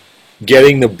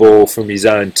getting the ball from his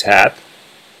own tap.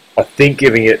 I think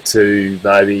giving it to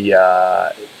maybe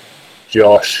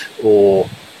Josh or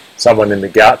someone in the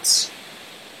guts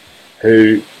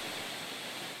who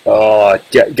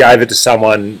gave it to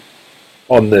someone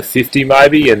on the 50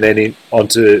 maybe, and then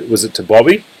was it to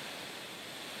Bobby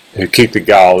who kicked the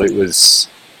goal. It was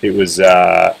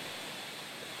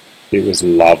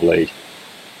lovely.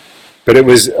 But it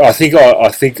was. I think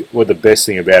what the best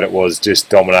thing about it was just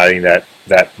dominating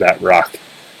that ruck.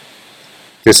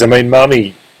 Because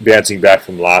Mummy bouncing back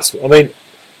from last.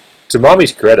 To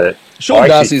Mummy's credit, Sean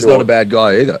Darcy's not a bad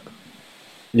guy either.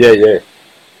 Yeah.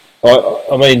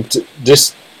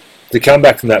 Just to come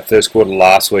back from that first quarter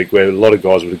last week, where a lot of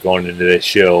guys would have gone into their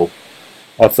shell.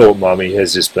 I thought Mummy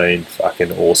has just been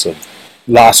fucking awesome.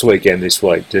 Last week and this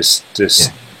week, just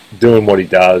doing what he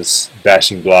does,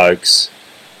 bashing blokes.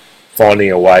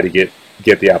 Finding a way to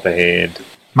get the upper hand.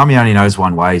 Mummy only knows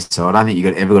one way, so I don't think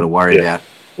you've ever got to worry about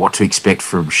what to expect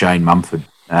from Shane Mumford.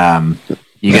 You're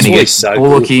going to get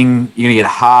bullocking, you're going to get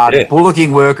hard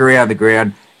bullocking work around the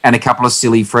ground and a couple of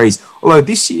silly frees. Although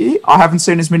this year, I haven't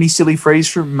seen as many silly frees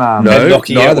from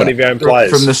knocking out one of your own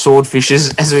players. From the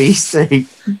swordfishers as we see.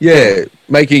 Yeah,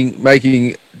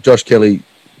 making Josh Kelly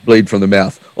bleed from the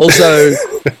mouth. Also,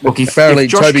 look, apparently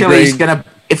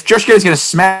if Josh Kelly's going to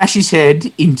smash his head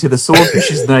into the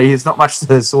swordfish's knee, there's not much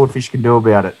the swordfish can do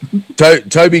about it.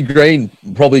 Toby Green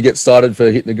probably gets started for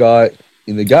hitting a guy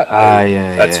in the gut.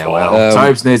 That's fine. Well,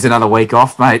 Tobes needs another week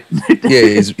off, mate.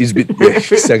 He's a bit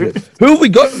second. Who have we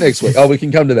got next week? Oh, we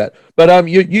can come to that. But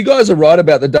you guys are right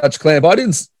about the Dutch clamp. I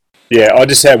didn't. Yeah, I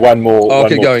just had one more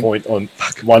point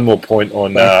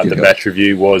on the match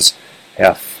review was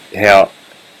how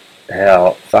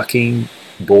fucking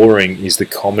boring is the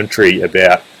commentary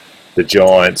about the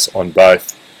Giants on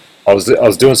both. I was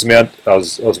doing I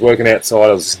was working outside.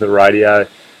 I was listening to the radio,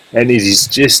 and it is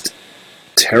just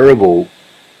terrible.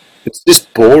 It's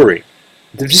just boring.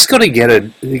 They've just got to get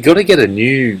a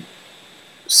new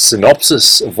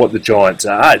synopsis of what the Giants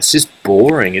are. It's just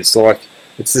boring. It's like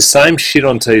it's the same shit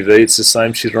on TV. It's the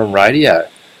same shit on radio.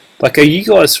 Like, are you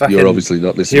guys fucking... You're obviously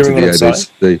not listening to the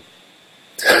ABC.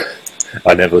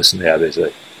 I never listen to the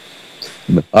ABC.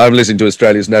 I'm listening to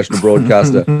Australia's national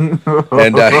broadcaster. And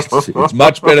it's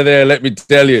much better there, let me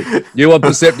tell you. You want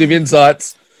perceptive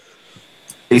insights?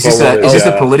 Is this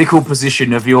a political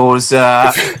position of yours,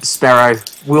 Sparrow?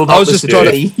 I was just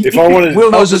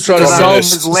trying to solve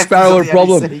Sparrow a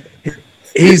problem.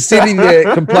 He's sitting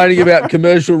there complaining about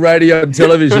commercial radio and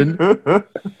television.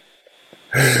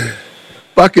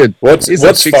 Fucking. What's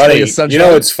funny? You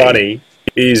know what's funny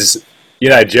is,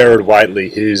 Gerard Whateley,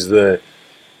 who's the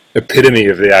epitome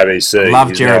of the ABC.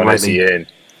 Love Gerard Whateley.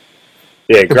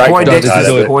 Yeah, great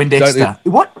commentator. Poindexter.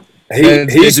 What?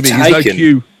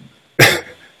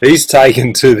 He's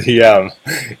taken to the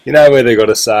where they got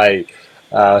to say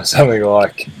something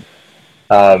like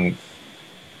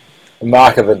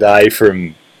mark of the day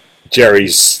from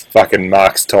Jerry's fucking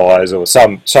Mark's Tyres or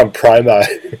some promo.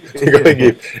 You've got to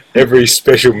give every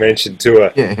special mention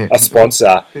to a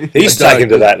sponsor. He's taken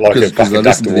to that like a fucking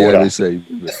duck to water.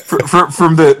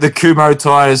 From the Kumo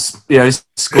Tyres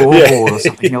scoreboard or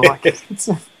something. You're like, it's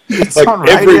like on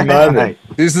radio, every moment.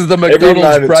 This is the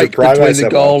McDonald's break between the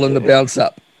goal and the bounce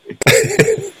up.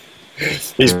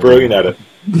 He's brilliant at it.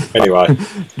 Anyway,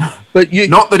 but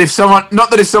not that if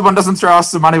someone doesn't throw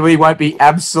us some money, we won't be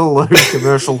absolute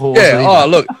commercial whores. Yeah. Either. Oh,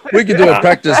 look, we can do a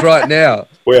practice right now.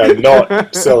 We are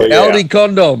not selling Aldi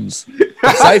condoms,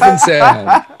 safe and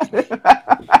sound.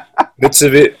 Bits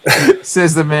of it,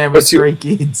 says the man with 3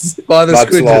 kids. By the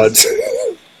mudslides.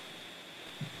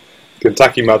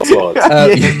 Kentucky mudslides.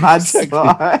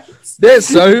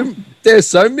 Mudslides. They're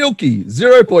so milky.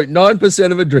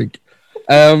 0.9% of a drink.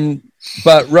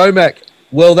 But Romac,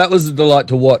 well, that was a delight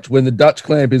to watch. When the Dutch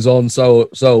clamp is on, so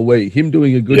are we. Him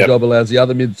doing a good job allows the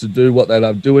other mids to do what they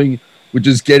love doing, which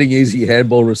is getting easy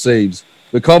handball receives.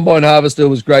 The combine harvester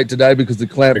was great today because the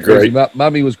clamp frees him up.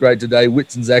 Mummy was great today.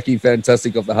 Witts and Zaki,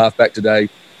 fantastic off the halfback today.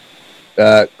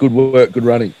 Good work, good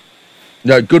running.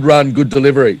 No, good run, good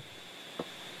delivery.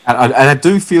 And I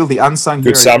do feel the unsung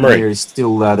hero here is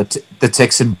still the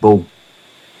Texan Bull.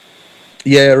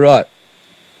 Yeah, right.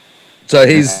 So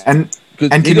he's... And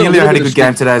Canelio had a good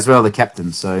game today as well, the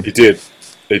captain. So He did.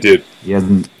 Yeah.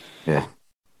 And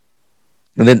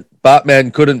then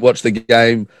Bartman couldn't watch the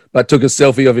game, but took a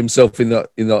selfie of himself in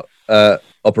the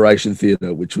operation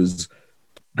theatre, which was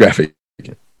graphic.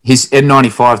 His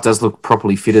N95 does look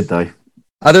properly fitted, though.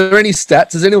 Are there any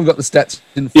stats? Has anyone got the stats?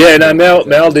 Yeah, no,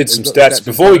 Mel did some stats.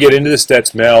 Before we get into the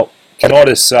stats, Mel, can I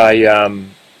just say,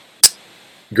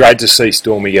 great to see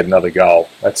Stormy get another goal.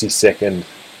 That's his second.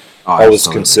 Oh, I was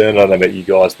concerned, I don't know about you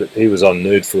guys, but he was on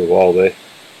nude for a while there.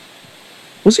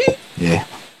 Was he? Yeah.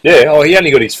 Yeah, he only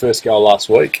got his first goal last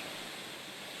week.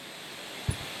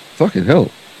 Fucking hell.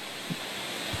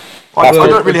 I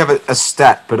don't really have a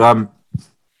stat, but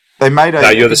they made a...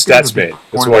 No, you're the stats man.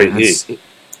 That's why you're here.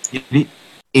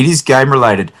 It is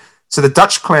game-related. So the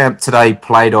Dutch clamp today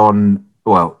played on...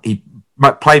 Well, he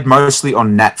played mostly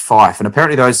on Nat Fyfe, and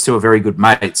apparently those two are very good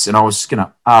mates, and I was just going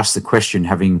to ask the question,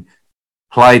 having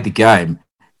played the game,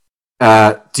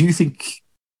 do you think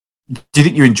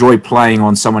you enjoy playing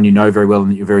on someone you know very well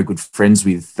and that you're very good friends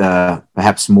with,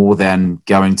 perhaps more than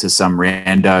going to some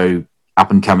rando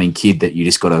up-and-coming kid that you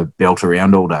just got to belt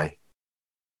around all day?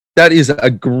 That is a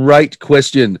great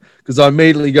question, because I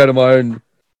immediately go to my own,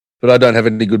 but I don't have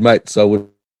any good mates, so I would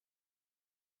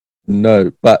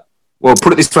no. But well,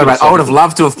 put it this way, mate. I would have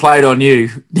loved to have played on you.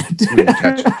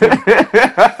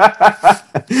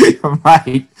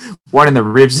 Mate, one in the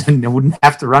ribs and I wouldn't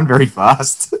have to run very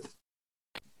fast.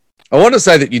 I want to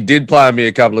say that you did play on me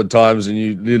a couple of times and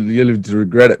you lived to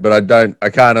regret it, but I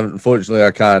can't, unfortunately,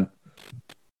 I can't.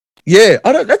 Yeah,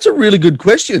 that's a really good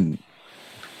question.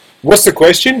 What's the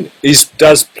question?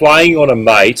 Does playing on a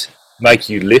mate make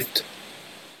you lift?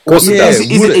 Of course it does.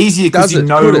 Is it easier because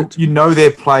you know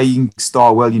their playing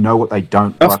style well, you know what they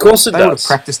don't like? Of course it does. They would have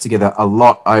practiced together a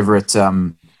lot over at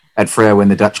Freo when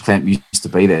the Dutch clamp used to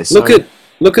be there. So,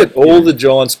 look at all the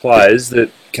Giants players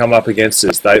that come up against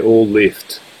us. They all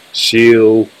lift.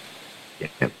 Shield,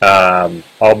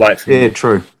 old mate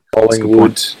from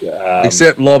Collingwood.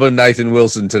 Except Lob and Nathan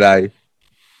Wilson today.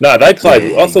 No, they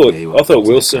played. I thought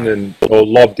Wilson or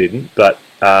Lob didn't, but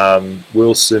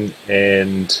Wilson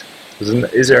and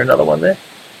is there another one there?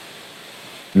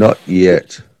 Not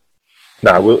yet.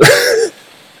 No,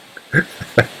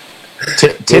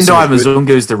 Tendai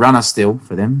Mazungu is the runner still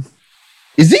for them.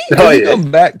 Is he? Has he gone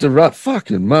back to run?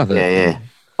 Fucking mother. Yeah.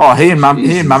 Oh, he and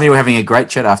Mummy were having a great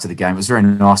chat after the game. It was very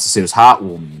nice to see. It was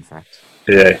heartwarming, in fact.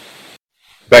 Yeah.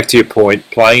 Back to your point,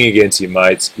 playing against your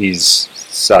mates is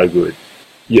so good.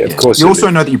 Yeah, of course. You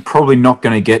also know that you're probably not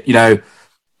going to get,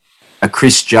 a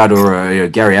Chris Judd or a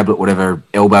Gary Ablett, whatever,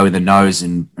 elbow in the nose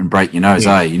and break your nose,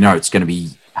 you know it's going to be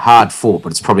hard fought,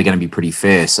 but it's probably going to be pretty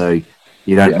fair. So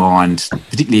you don't mind,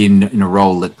 particularly in a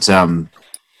role that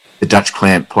the Dutch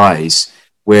Clamp plays,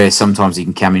 where sometimes he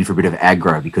can come in for a bit of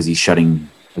aggro because he's shutting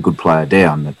a good player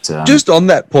down. That just on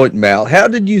that point, Mal, how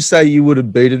did you say you would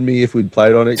have beaten me if we'd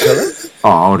played on each other?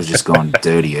 I would have just gone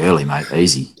dirty early, mate.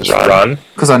 Easy. Just run.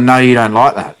 Because I know you don't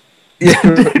like that. Yeah,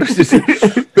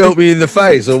 belt me in the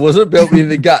face, or was it belt me in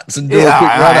the guts and do a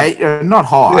quick runner? Not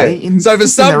high. Yeah. So for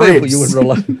some people, you wouldn't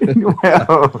relate.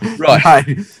 Well, right.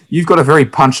 Mate, you've got a very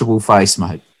punchable face,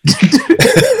 mate.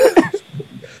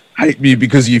 Hate me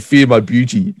because you fear my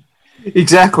beauty.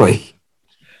 Exactly.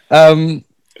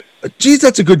 Geez,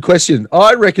 that's a good question.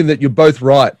 I reckon that you're both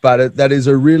right, but that is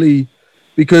a really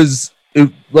because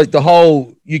the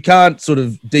whole you can't sort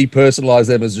of depersonalize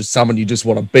them as just someone you just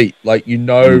want to beat. Like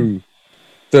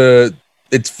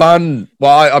it's fun.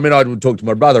 Well, I mean, I would talk to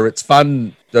my brother. It's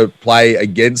fun to play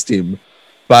against him,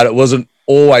 but it wasn't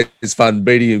always fun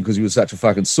beating him because he was such a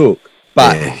fucking sook.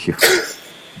 But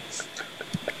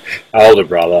older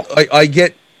brother, I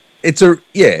get. But that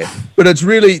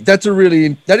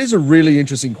is a really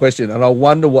interesting question, and I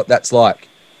wonder what that's like.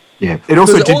 Yeah, it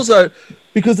also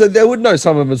because they would know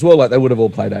some of them as well, like they would have all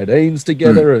played 18s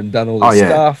together and done all this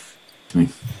stuff.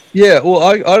 Yeah, well,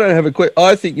 I don't have a question.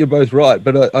 I think you're both right,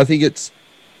 but I think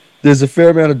there's a fair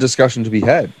amount of discussion to be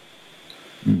had.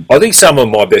 I think some of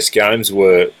my best games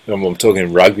were, I'm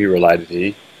talking rugby related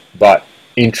here, but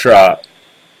internal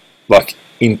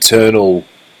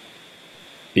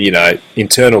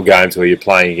games where you're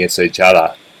playing against each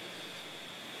other.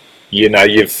 You know,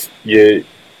 you've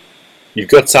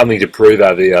got something to prove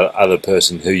over the other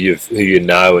person who you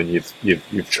know and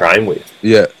you've trained with.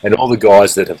 Yeah. And all the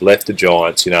guys that have left the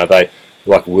Giants, you know, they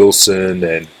like Wilson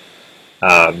and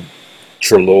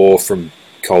Treloar from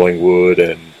Collingwood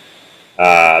and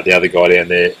the other guy down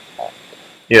there.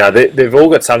 You know, they've all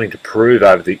got something to prove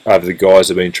over the guys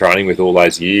they've been training with all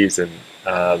those years, and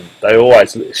they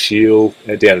always Shield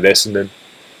down at Essendon.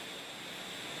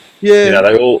 Yeah, you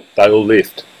know, they all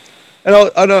lift.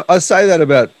 And I say that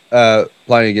about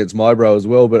playing against my bro as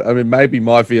well, but I mean maybe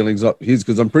my feelings not his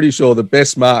because I'm pretty sure the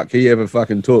best mark he ever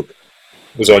fucking took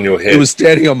was on your head. It was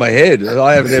standing on my head.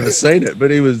 I haven't ever seen it,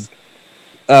 but he was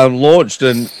launched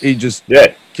and he just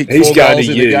kicked He's 4 going goals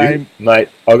to in you, the game. mate.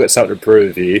 I've got something to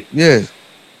prove here. Yeah,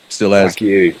 still has. Fuck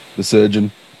you, the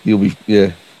surgeon. He'll be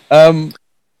third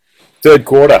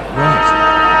quarter.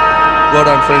 Right. Well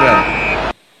done,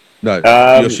 Fremantle. No,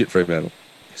 you're shit, Fremantle.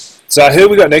 So who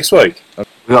we got next week?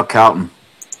 We got Carlton.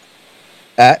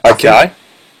 Okay.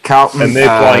 Carlton. And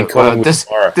they're playing Collingwood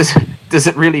tomorrow. Does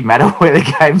it really matter where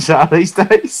the games are these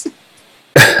days?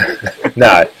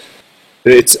 No.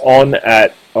 It's on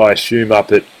at, I assume,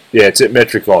 it's at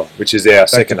Metricon, which is our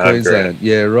second home ground.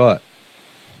 Yeah, right.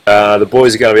 The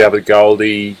boys are going to be able to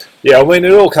Goldie. Yeah, I mean,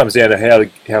 it all comes down to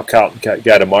how Carlton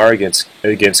go tomorrow against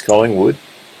Collingwood.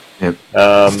 Yep.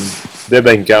 They've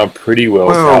been going pretty well.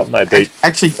 Carlton. They beat.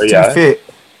 Actually, to be fair,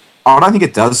 I don't think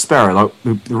it does, Sparrow. Like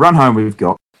the run home we've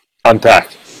got.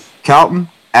 Unpack. Carlton,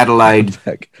 Adelaide,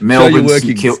 Melbourne,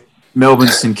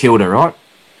 St Kilda, right?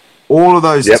 All of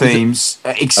those teams,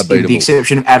 with the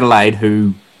exception of Adelaide,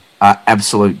 who are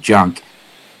absolute junk,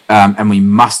 and we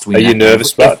must win. Are you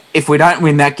nervous, bud? If we don't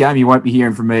win that game, you won't be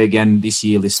hearing from me again this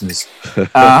year, listeners.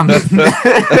 Matthew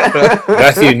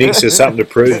Nicks has something to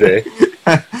prove there.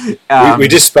 We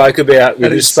just spoke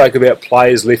about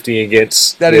players lifting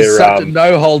against. That is such a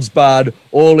no holds barred,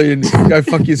 all in. Go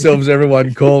fuck yourselves,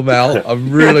 everyone. Call Mal.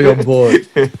 I'm really on board.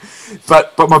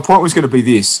 But my point was going to be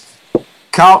this: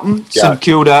 Carlton, St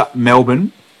Kilda,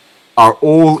 Melbourne are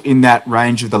all in that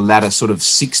range of the ladder, sort of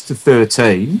 6 to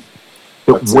 13.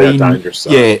 That's dangerous.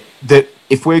 That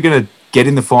if we're going to get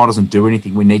in the finals and do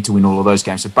anything, we need to win all of those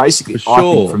games. So basically, I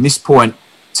think from this point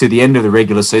to the end of the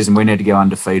regular season, we need to go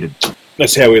undefeated.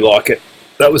 That's how we like it.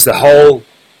 That was the whole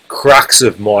crux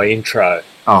of my intro.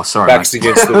 Oh, sorry. Backs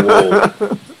against the wall.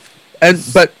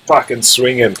 But fucking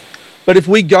swinging. But if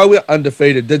we go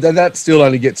undefeated, that still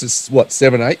only gets us,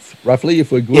 7/8, roughly,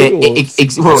 if we're good?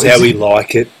 That's how we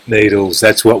like it, Needles.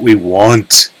 That's what we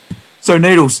want. So,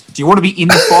 Needles, do you want to be in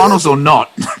the finals or not?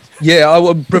 Yeah, I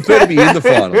would prefer to be in the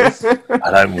finals.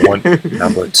 I don't want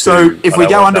number 2. So, if we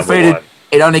go undefeated,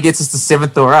 it only gets us to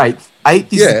 7th or 8th.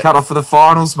 8th is the cut-off for the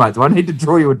finals, mate. Do I need to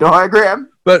draw you a diagram?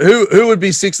 But who would be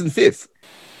 6th and 5th?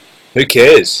 Who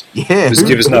cares? Yeah. Just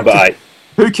give us number 8.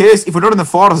 Who cares? If we're not in the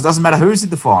finals, it doesn't matter who's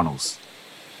in the finals.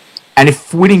 And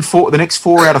if winning the next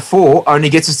 4 out of 4 only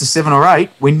gets us to 7 or 8,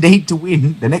 we need to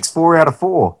win the next 4 out of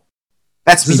 4.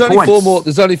 That's the point.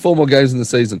 There's only 4 more games in the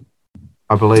season.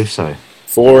 I believe so.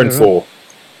 4-4.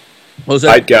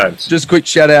 Also, 8 games. just a quick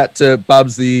shout out to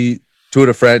Bubs. The Tour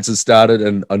de France has started,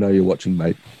 and I know you're watching,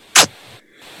 mate.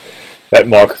 That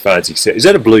microphone's accepted. Is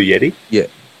that a Blue Yeti? Yeah.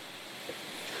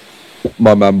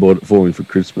 My mum bought it for me for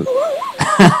Christmas.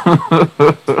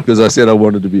 Because I said I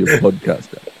wanted to be a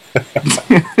podcaster.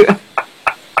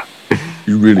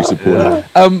 You really support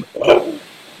it.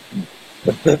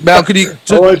 Mal, could you...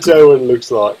 I won't tell you what it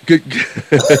looks like.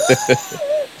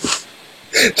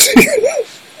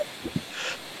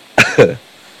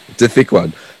 It's a thick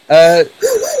one.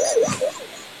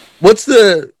 What's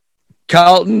the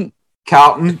Carlton,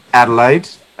 Adelaide.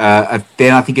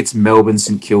 Then I think it's Melbourne,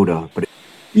 St Kilda. But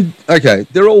okay,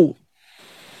 they're all.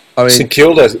 I mean, St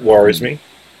Kilda worries me.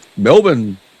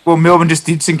 Melbourne. Well, Melbourne just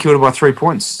did St Kilda by 3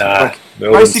 points.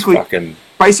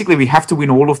 Basically, we have to win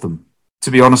all of them. To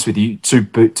be honest with you, to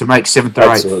make 7th or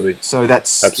 8th. Absolutely. So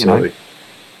that's absolutely.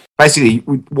 Basically,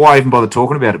 why even bother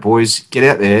talking about it, boys? Get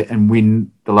out there and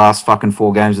win the last fucking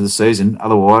 4 games of the season.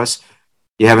 Otherwise,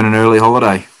 you're having an early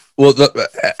holiday. Well,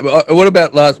 what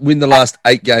about win the last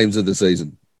 8 games of the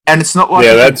season? And it's not like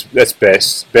that's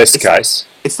best case.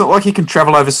 It's not like you can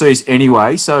travel overseas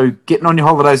anyway. So getting on your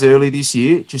holidays early this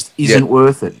year just isn't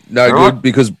worth it. No good right?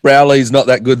 Because Browley's not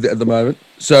that good at the moment.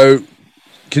 So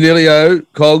Canelio,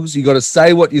 Cogs, you got to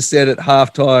say what you said at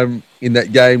halftime in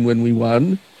that game when we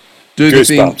won. Do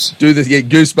goosebumps. The thing.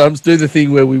 Goosebumps. Do the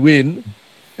thing where we win,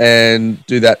 and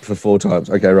do that for 4 times.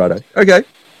 Okay, righto. Okay.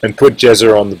 And put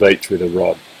Jezza on the beach with a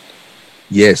rod.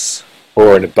 Yes.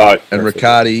 Or in a boat. And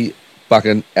Riccardi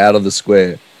fucking out of the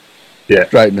square. Yeah.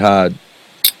 Straight and hard.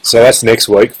 So that's next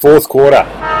week. 4th quarter.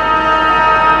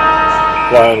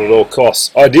 Playing at all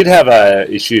costs. I did have a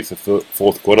issue for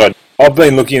 4th quarter. I've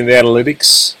been looking at the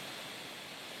analytics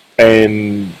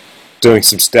and doing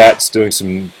some stats, doing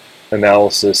some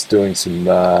analysis, doing some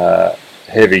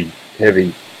heavy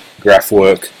graph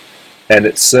work. And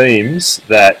it seems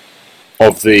that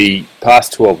of the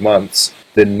past 12 months,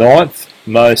 the 9th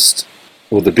most,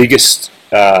 or the biggest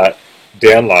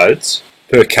downloads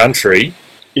per country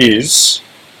is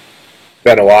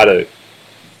Vanuatu.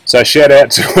 So shout out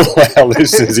to all our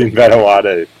listeners in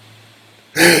Vanuatu.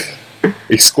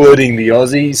 Excluding the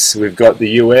Aussies, we've got the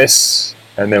US,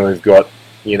 and then we've got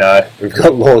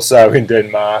Lorso in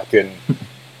Denmark, and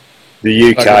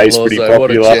the UK is pretty popular.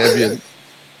 What a champion.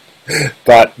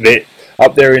 But they're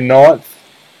up there in 9th.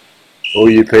 All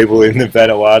you people in the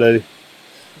Vanuatu,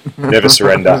 never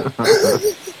surrender.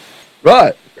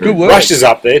 Right, good work. Russia's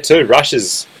up there too.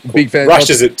 Russia's big fan.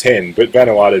 Russia's at 10, but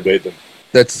Vanuatu beat them.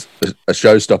 That's a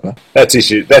showstopper. That's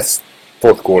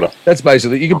 4th quarter. That's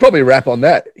basically. You can probably wrap on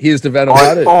that. Here's to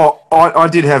Vanuatu. I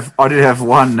did have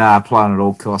one plan at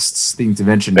all costs thing to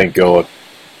mention. Thank God.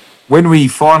 When we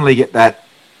finally get that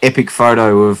epic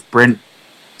photo of Brent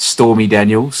Stormy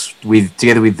Daniels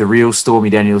together with the real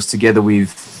Stormy Daniels, together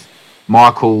with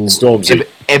Michael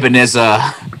Ebenezer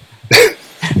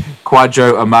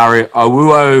Kwadwo Amari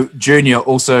Awuo Jr.,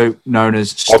 also known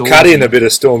as Stormzy. I'll cut in a bit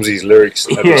of Stormzy's lyrics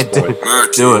at this point.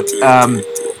 Do it.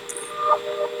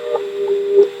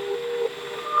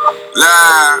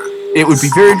 It would be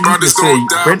very interesting to see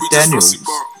Brent Daniels,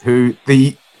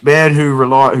 the man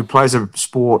who plays a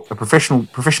sport,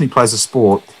 professionally plays a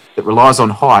sport that relies on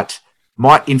height,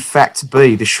 might in fact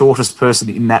be the shortest person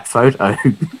in that photo.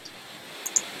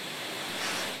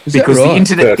 Because right?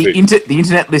 the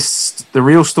internet lists the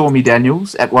real Stormy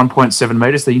Daniels at 1.7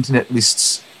 metres, the internet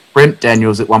lists Brent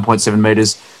Daniels at 1.7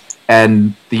 metres,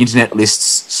 and the internet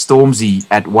lists Stormzy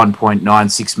at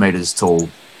 1.96 metres tall.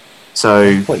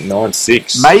 So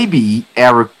 1.96. Maybe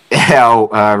our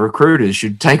recruiters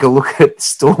should take a look at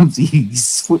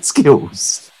Stormzy's foot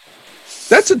skills.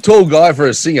 That's a tall guy for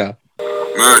a singer.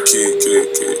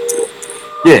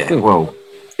 Yeah, well,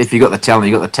 if you got the talent,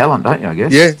 you got the talent, don't you? I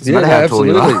guess. Yeah, doesn't matter how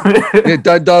absolutely. Tall you are. Yeah,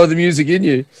 don't die with the music in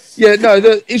you. Yeah, no,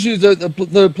 the issues that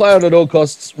the play on at all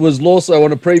costs was Lorso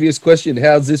on a previous question.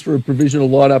 How's this for a provisional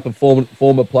lineup of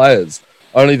former players?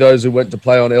 Only those who went to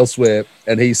play on elsewhere,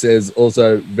 and he says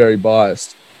also very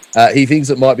biased. He thinks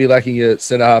it might be lacking a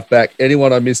centre-half back.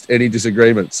 Anyone I missed any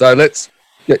disagreement? So let's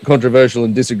get controversial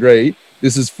and disagree.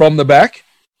 This is from the back.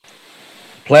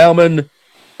 Plowman,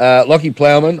 Lockie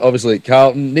Plowman, obviously at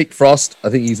Carlton. Nick Frost, I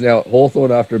think he's now at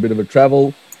Hawthorn after a bit of a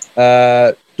travel.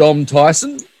 Dom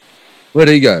Tyson, where'd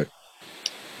he go?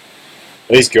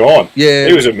 He's gone. Yeah.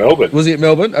 He was at Melbourne. Was he at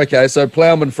Melbourne? Okay, so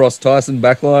Plowman, Frost, Tyson,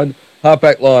 backline.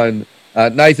 Half-back line,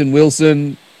 Nathan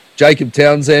Wilson, Jacob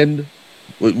Townsend,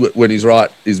 when he's right,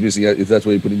 is missing out, if that's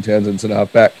where you put in Townsend, centre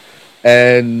half back.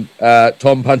 And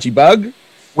Tom Punchy Bug.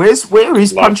 Where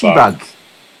is Punchy Bug?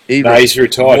 He's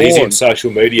retired. He's in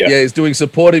social media. Yeah, he's doing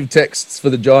supportive texts for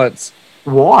the Giants.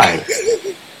 Why?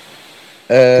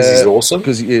 Because he's awesome.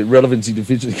 Because relevancy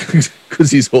deficiency.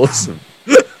 Because he's awesome.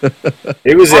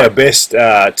 He was our best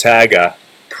tagger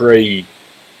pre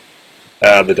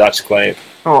the Dutch clamp.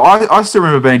 Oh, I still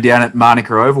remember being down at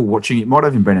Manuka Oval watching. It might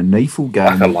have even been a NEFL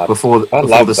game before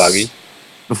Buggy.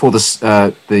 Before the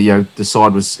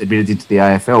side was admitted into the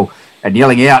AFL, and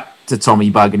yelling out to Tommy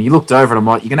Bug, and he looked over and I'm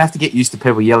like, you're gonna have to get used to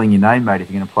people yelling your name, mate, if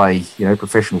you're gonna play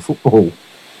professional football.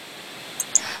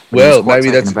 Well,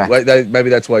 maybe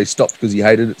that's why he stopped, because he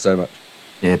hated it so much.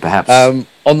 Yeah, perhaps.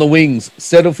 On the wings,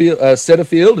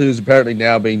 Setterfield, who's apparently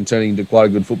now been turning into quite a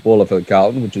good footballer for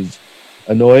Carlton, which is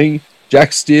annoying.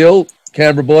 Jack Steele,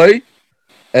 Canberra boy,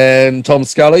 and Tom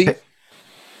Scully.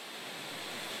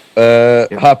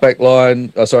 Half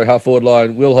forward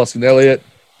line, Will Hoskin-Elliott,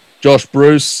 Josh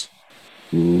Bruce,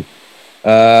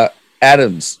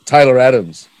 Adams, Taylor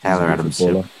Adams.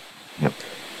 Yep.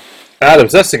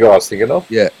 Adams, that's the guy I was thinking of.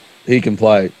 Yeah, he can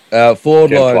play.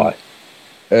 Forward line,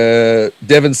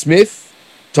 Devon Smith,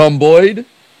 Tom Boyd,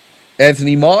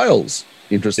 Anthony Miles.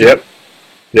 Interesting.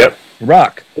 Yep.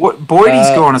 Ruck. Boydie's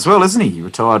gone as well, isn't he? He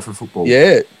retired from football.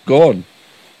 Yeah, gone.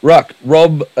 Ruck.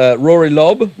 Rory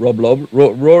Lobb,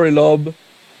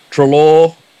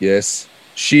 Trelaw, yes.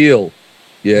 Shield,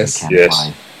 yes.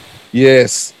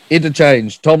 Yes.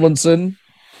 Interchange, Tomlinson,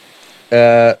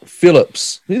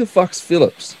 Phillips. Who the fuck's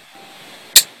Phillips?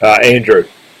 Andrew.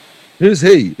 Who's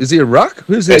he? Is he a ruck?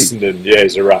 Who's he? Essendon, yeah,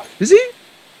 he's a ruck. Is he?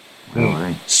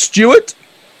 Stewart?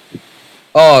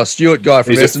 Oh, Stewart guy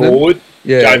from Essendon. He's a forward.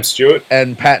 Yeah. James Stewart.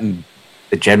 And Patton.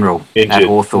 The general Injured. at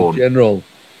Hawthorn. General.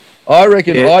 I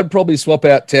reckon I'd probably swap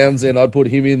out Townsend. I'd put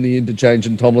him in the interchange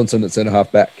and Tomlinson at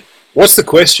centre-half back. What's the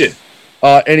question?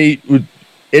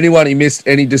 Anyone he missed,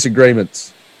 any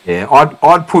disagreements? Yeah,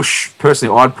 I'd push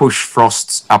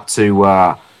Frost up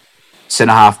to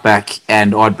centre-half back,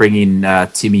 and I'd bring in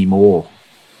Timmy Moore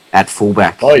at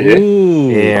fullback. Oh, yeah. Ooh.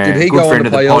 Yeah, did he go on to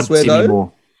play elsewhere, Timmy though?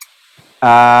 Moore.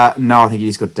 No, I think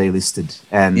he's got delisted.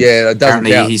 And yeah, it doesn't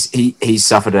apparently count. he's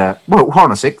suffered a... Well, hold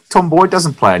on a sec. Tom Boyd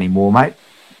doesn't play anymore, mate.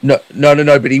 No,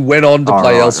 but he went on to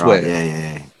play elsewhere.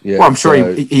 Right. Yeah. Well, I'm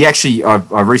sure he actually...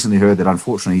 I've recently heard that,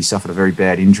 unfortunately, he suffered a very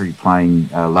bad injury playing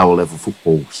lower-level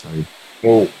football. So,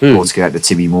 let's go out to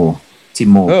Timmy Moore. Tim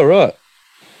Moore. Oh, right.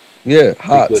 Yeah,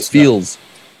 Hearts, Fields.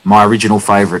 My original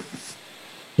favourite.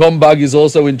 Tom Bug is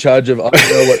also in charge of... I don't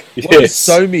know what does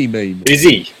SOME mean? Is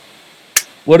he?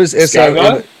 What is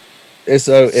SOME?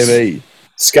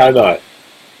 ScoMo.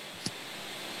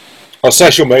 Oh,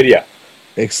 social media.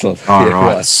 Excellent. Oh, yeah,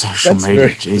 right. Social media.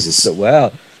 Jesus.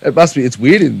 Wow. It's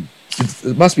weird.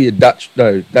 It must be a Danish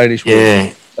word.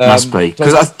 Yeah, must be.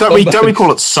 Because don't we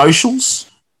call it socials?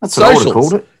 That's what I would have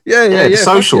called it. Yeah. The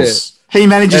socials. Yeah. He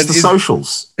manages the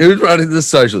socials. Who's running the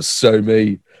socials?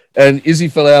 SOME. And Izzy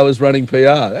Folau is running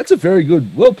PR. That's a very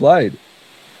good, well played.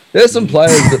 There's some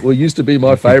players that used to be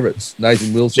my favourites.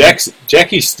 Nathan Wilson.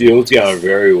 Jackie Steele's going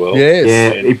very well. Yes.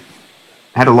 Yeah, he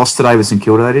had a loss today with St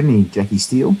Kilda, didn't he, Jackie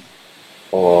Steele?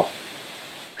 Oh.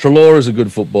 Trelaw is a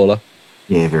good footballer.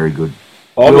 Yeah, very good.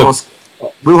 Will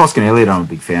Hoskin-Elliott I'm a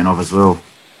big fan of as well.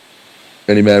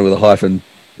 Any man with a hyphen.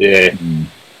 Yeah.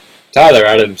 Taylor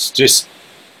Adams,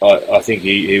 I think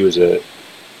he's a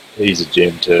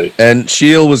gem too. And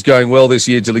Shield was going well this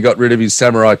year till he got rid of his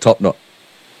samurai top knot.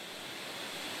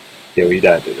 Yeah, we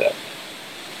don't do that.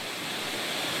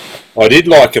 I did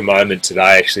like a moment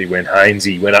today, actually, when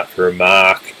Hainsey went up for a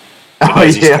mark. Oh,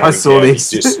 yeah, I saw this.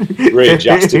 He just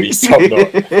readjusted his top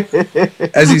knot.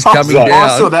 As he's coming down.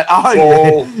 I saw that.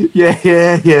 Oh, yeah.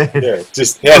 Yeah,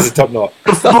 just, how's the top knot?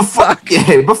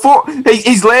 Before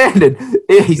he's landed.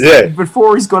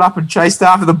 Before he's got up and chased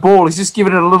after the ball, he's just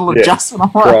given it a little adjustment.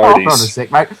 I'm like, hold on a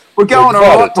sec, mate. We're going all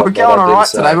right. We're going all right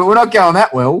today, but we're not going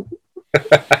that well.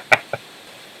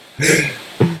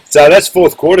 So that's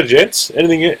fourth quarter, gents.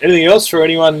 Anything else for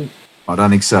anyone? I don't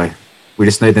think so. We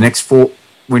just need the next four.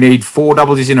 We need 4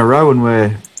 W's in a row, and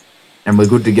we're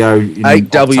good to go. 8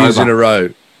 W's in a row.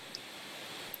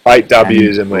 8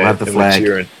 W's, and we'll have the flag.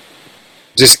 Cheering.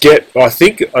 Just get. I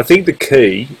think the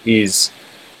key is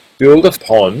build a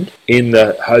pond in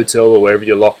the hotel or wherever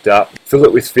you're locked up. Fill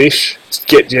it with fish. Just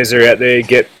get Jezza out there.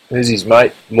 Get who's his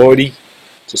mate, Morty.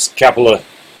 Just a couple of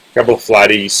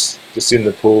flatties just in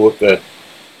the pool at the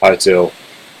hotel.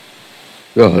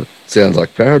 God, sounds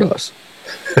like paradise.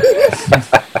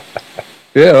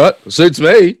 Yeah, all right. Suits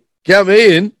me. Count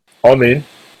me in. I'm in.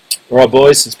 All right,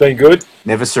 boys. It's been good.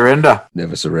 Never surrender.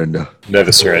 Never surrender.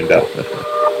 Never surrender.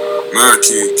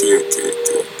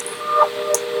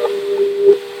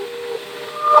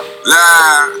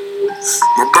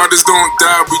 My brothers don't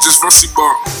die, we just rusty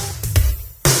ball.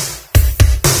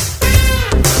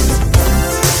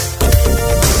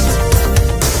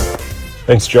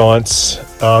 Thanks, Giants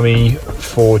Army,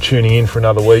 for tuning in for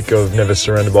another week of Never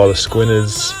Surrendered by the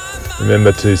Squinters.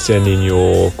 Remember to send in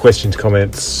your questions,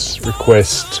 comments,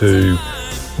 requests to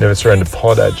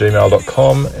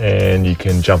neversurrenderedpod@gmail.com, and you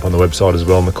can jump on the website as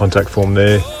well in the contact form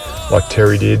there, like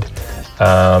Terry did,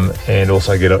 and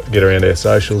also get around our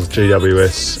socials,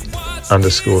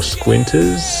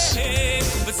 GWS_Squinters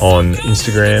on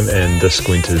Instagram and the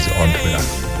Squinters on Twitter.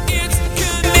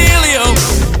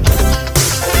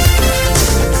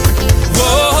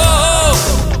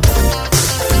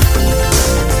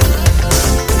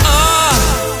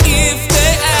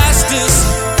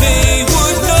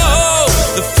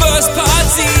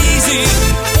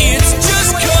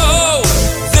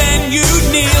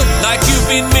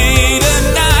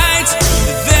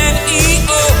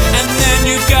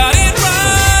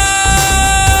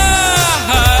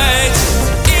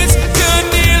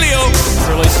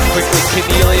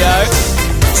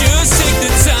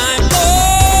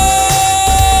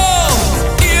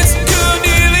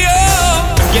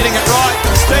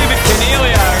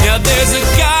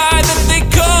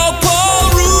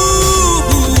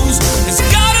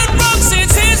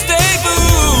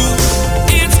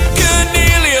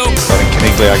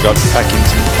 I got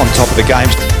Packington on top of the game.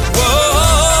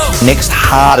 Next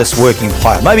hardest working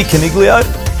player, maybe Caniglio.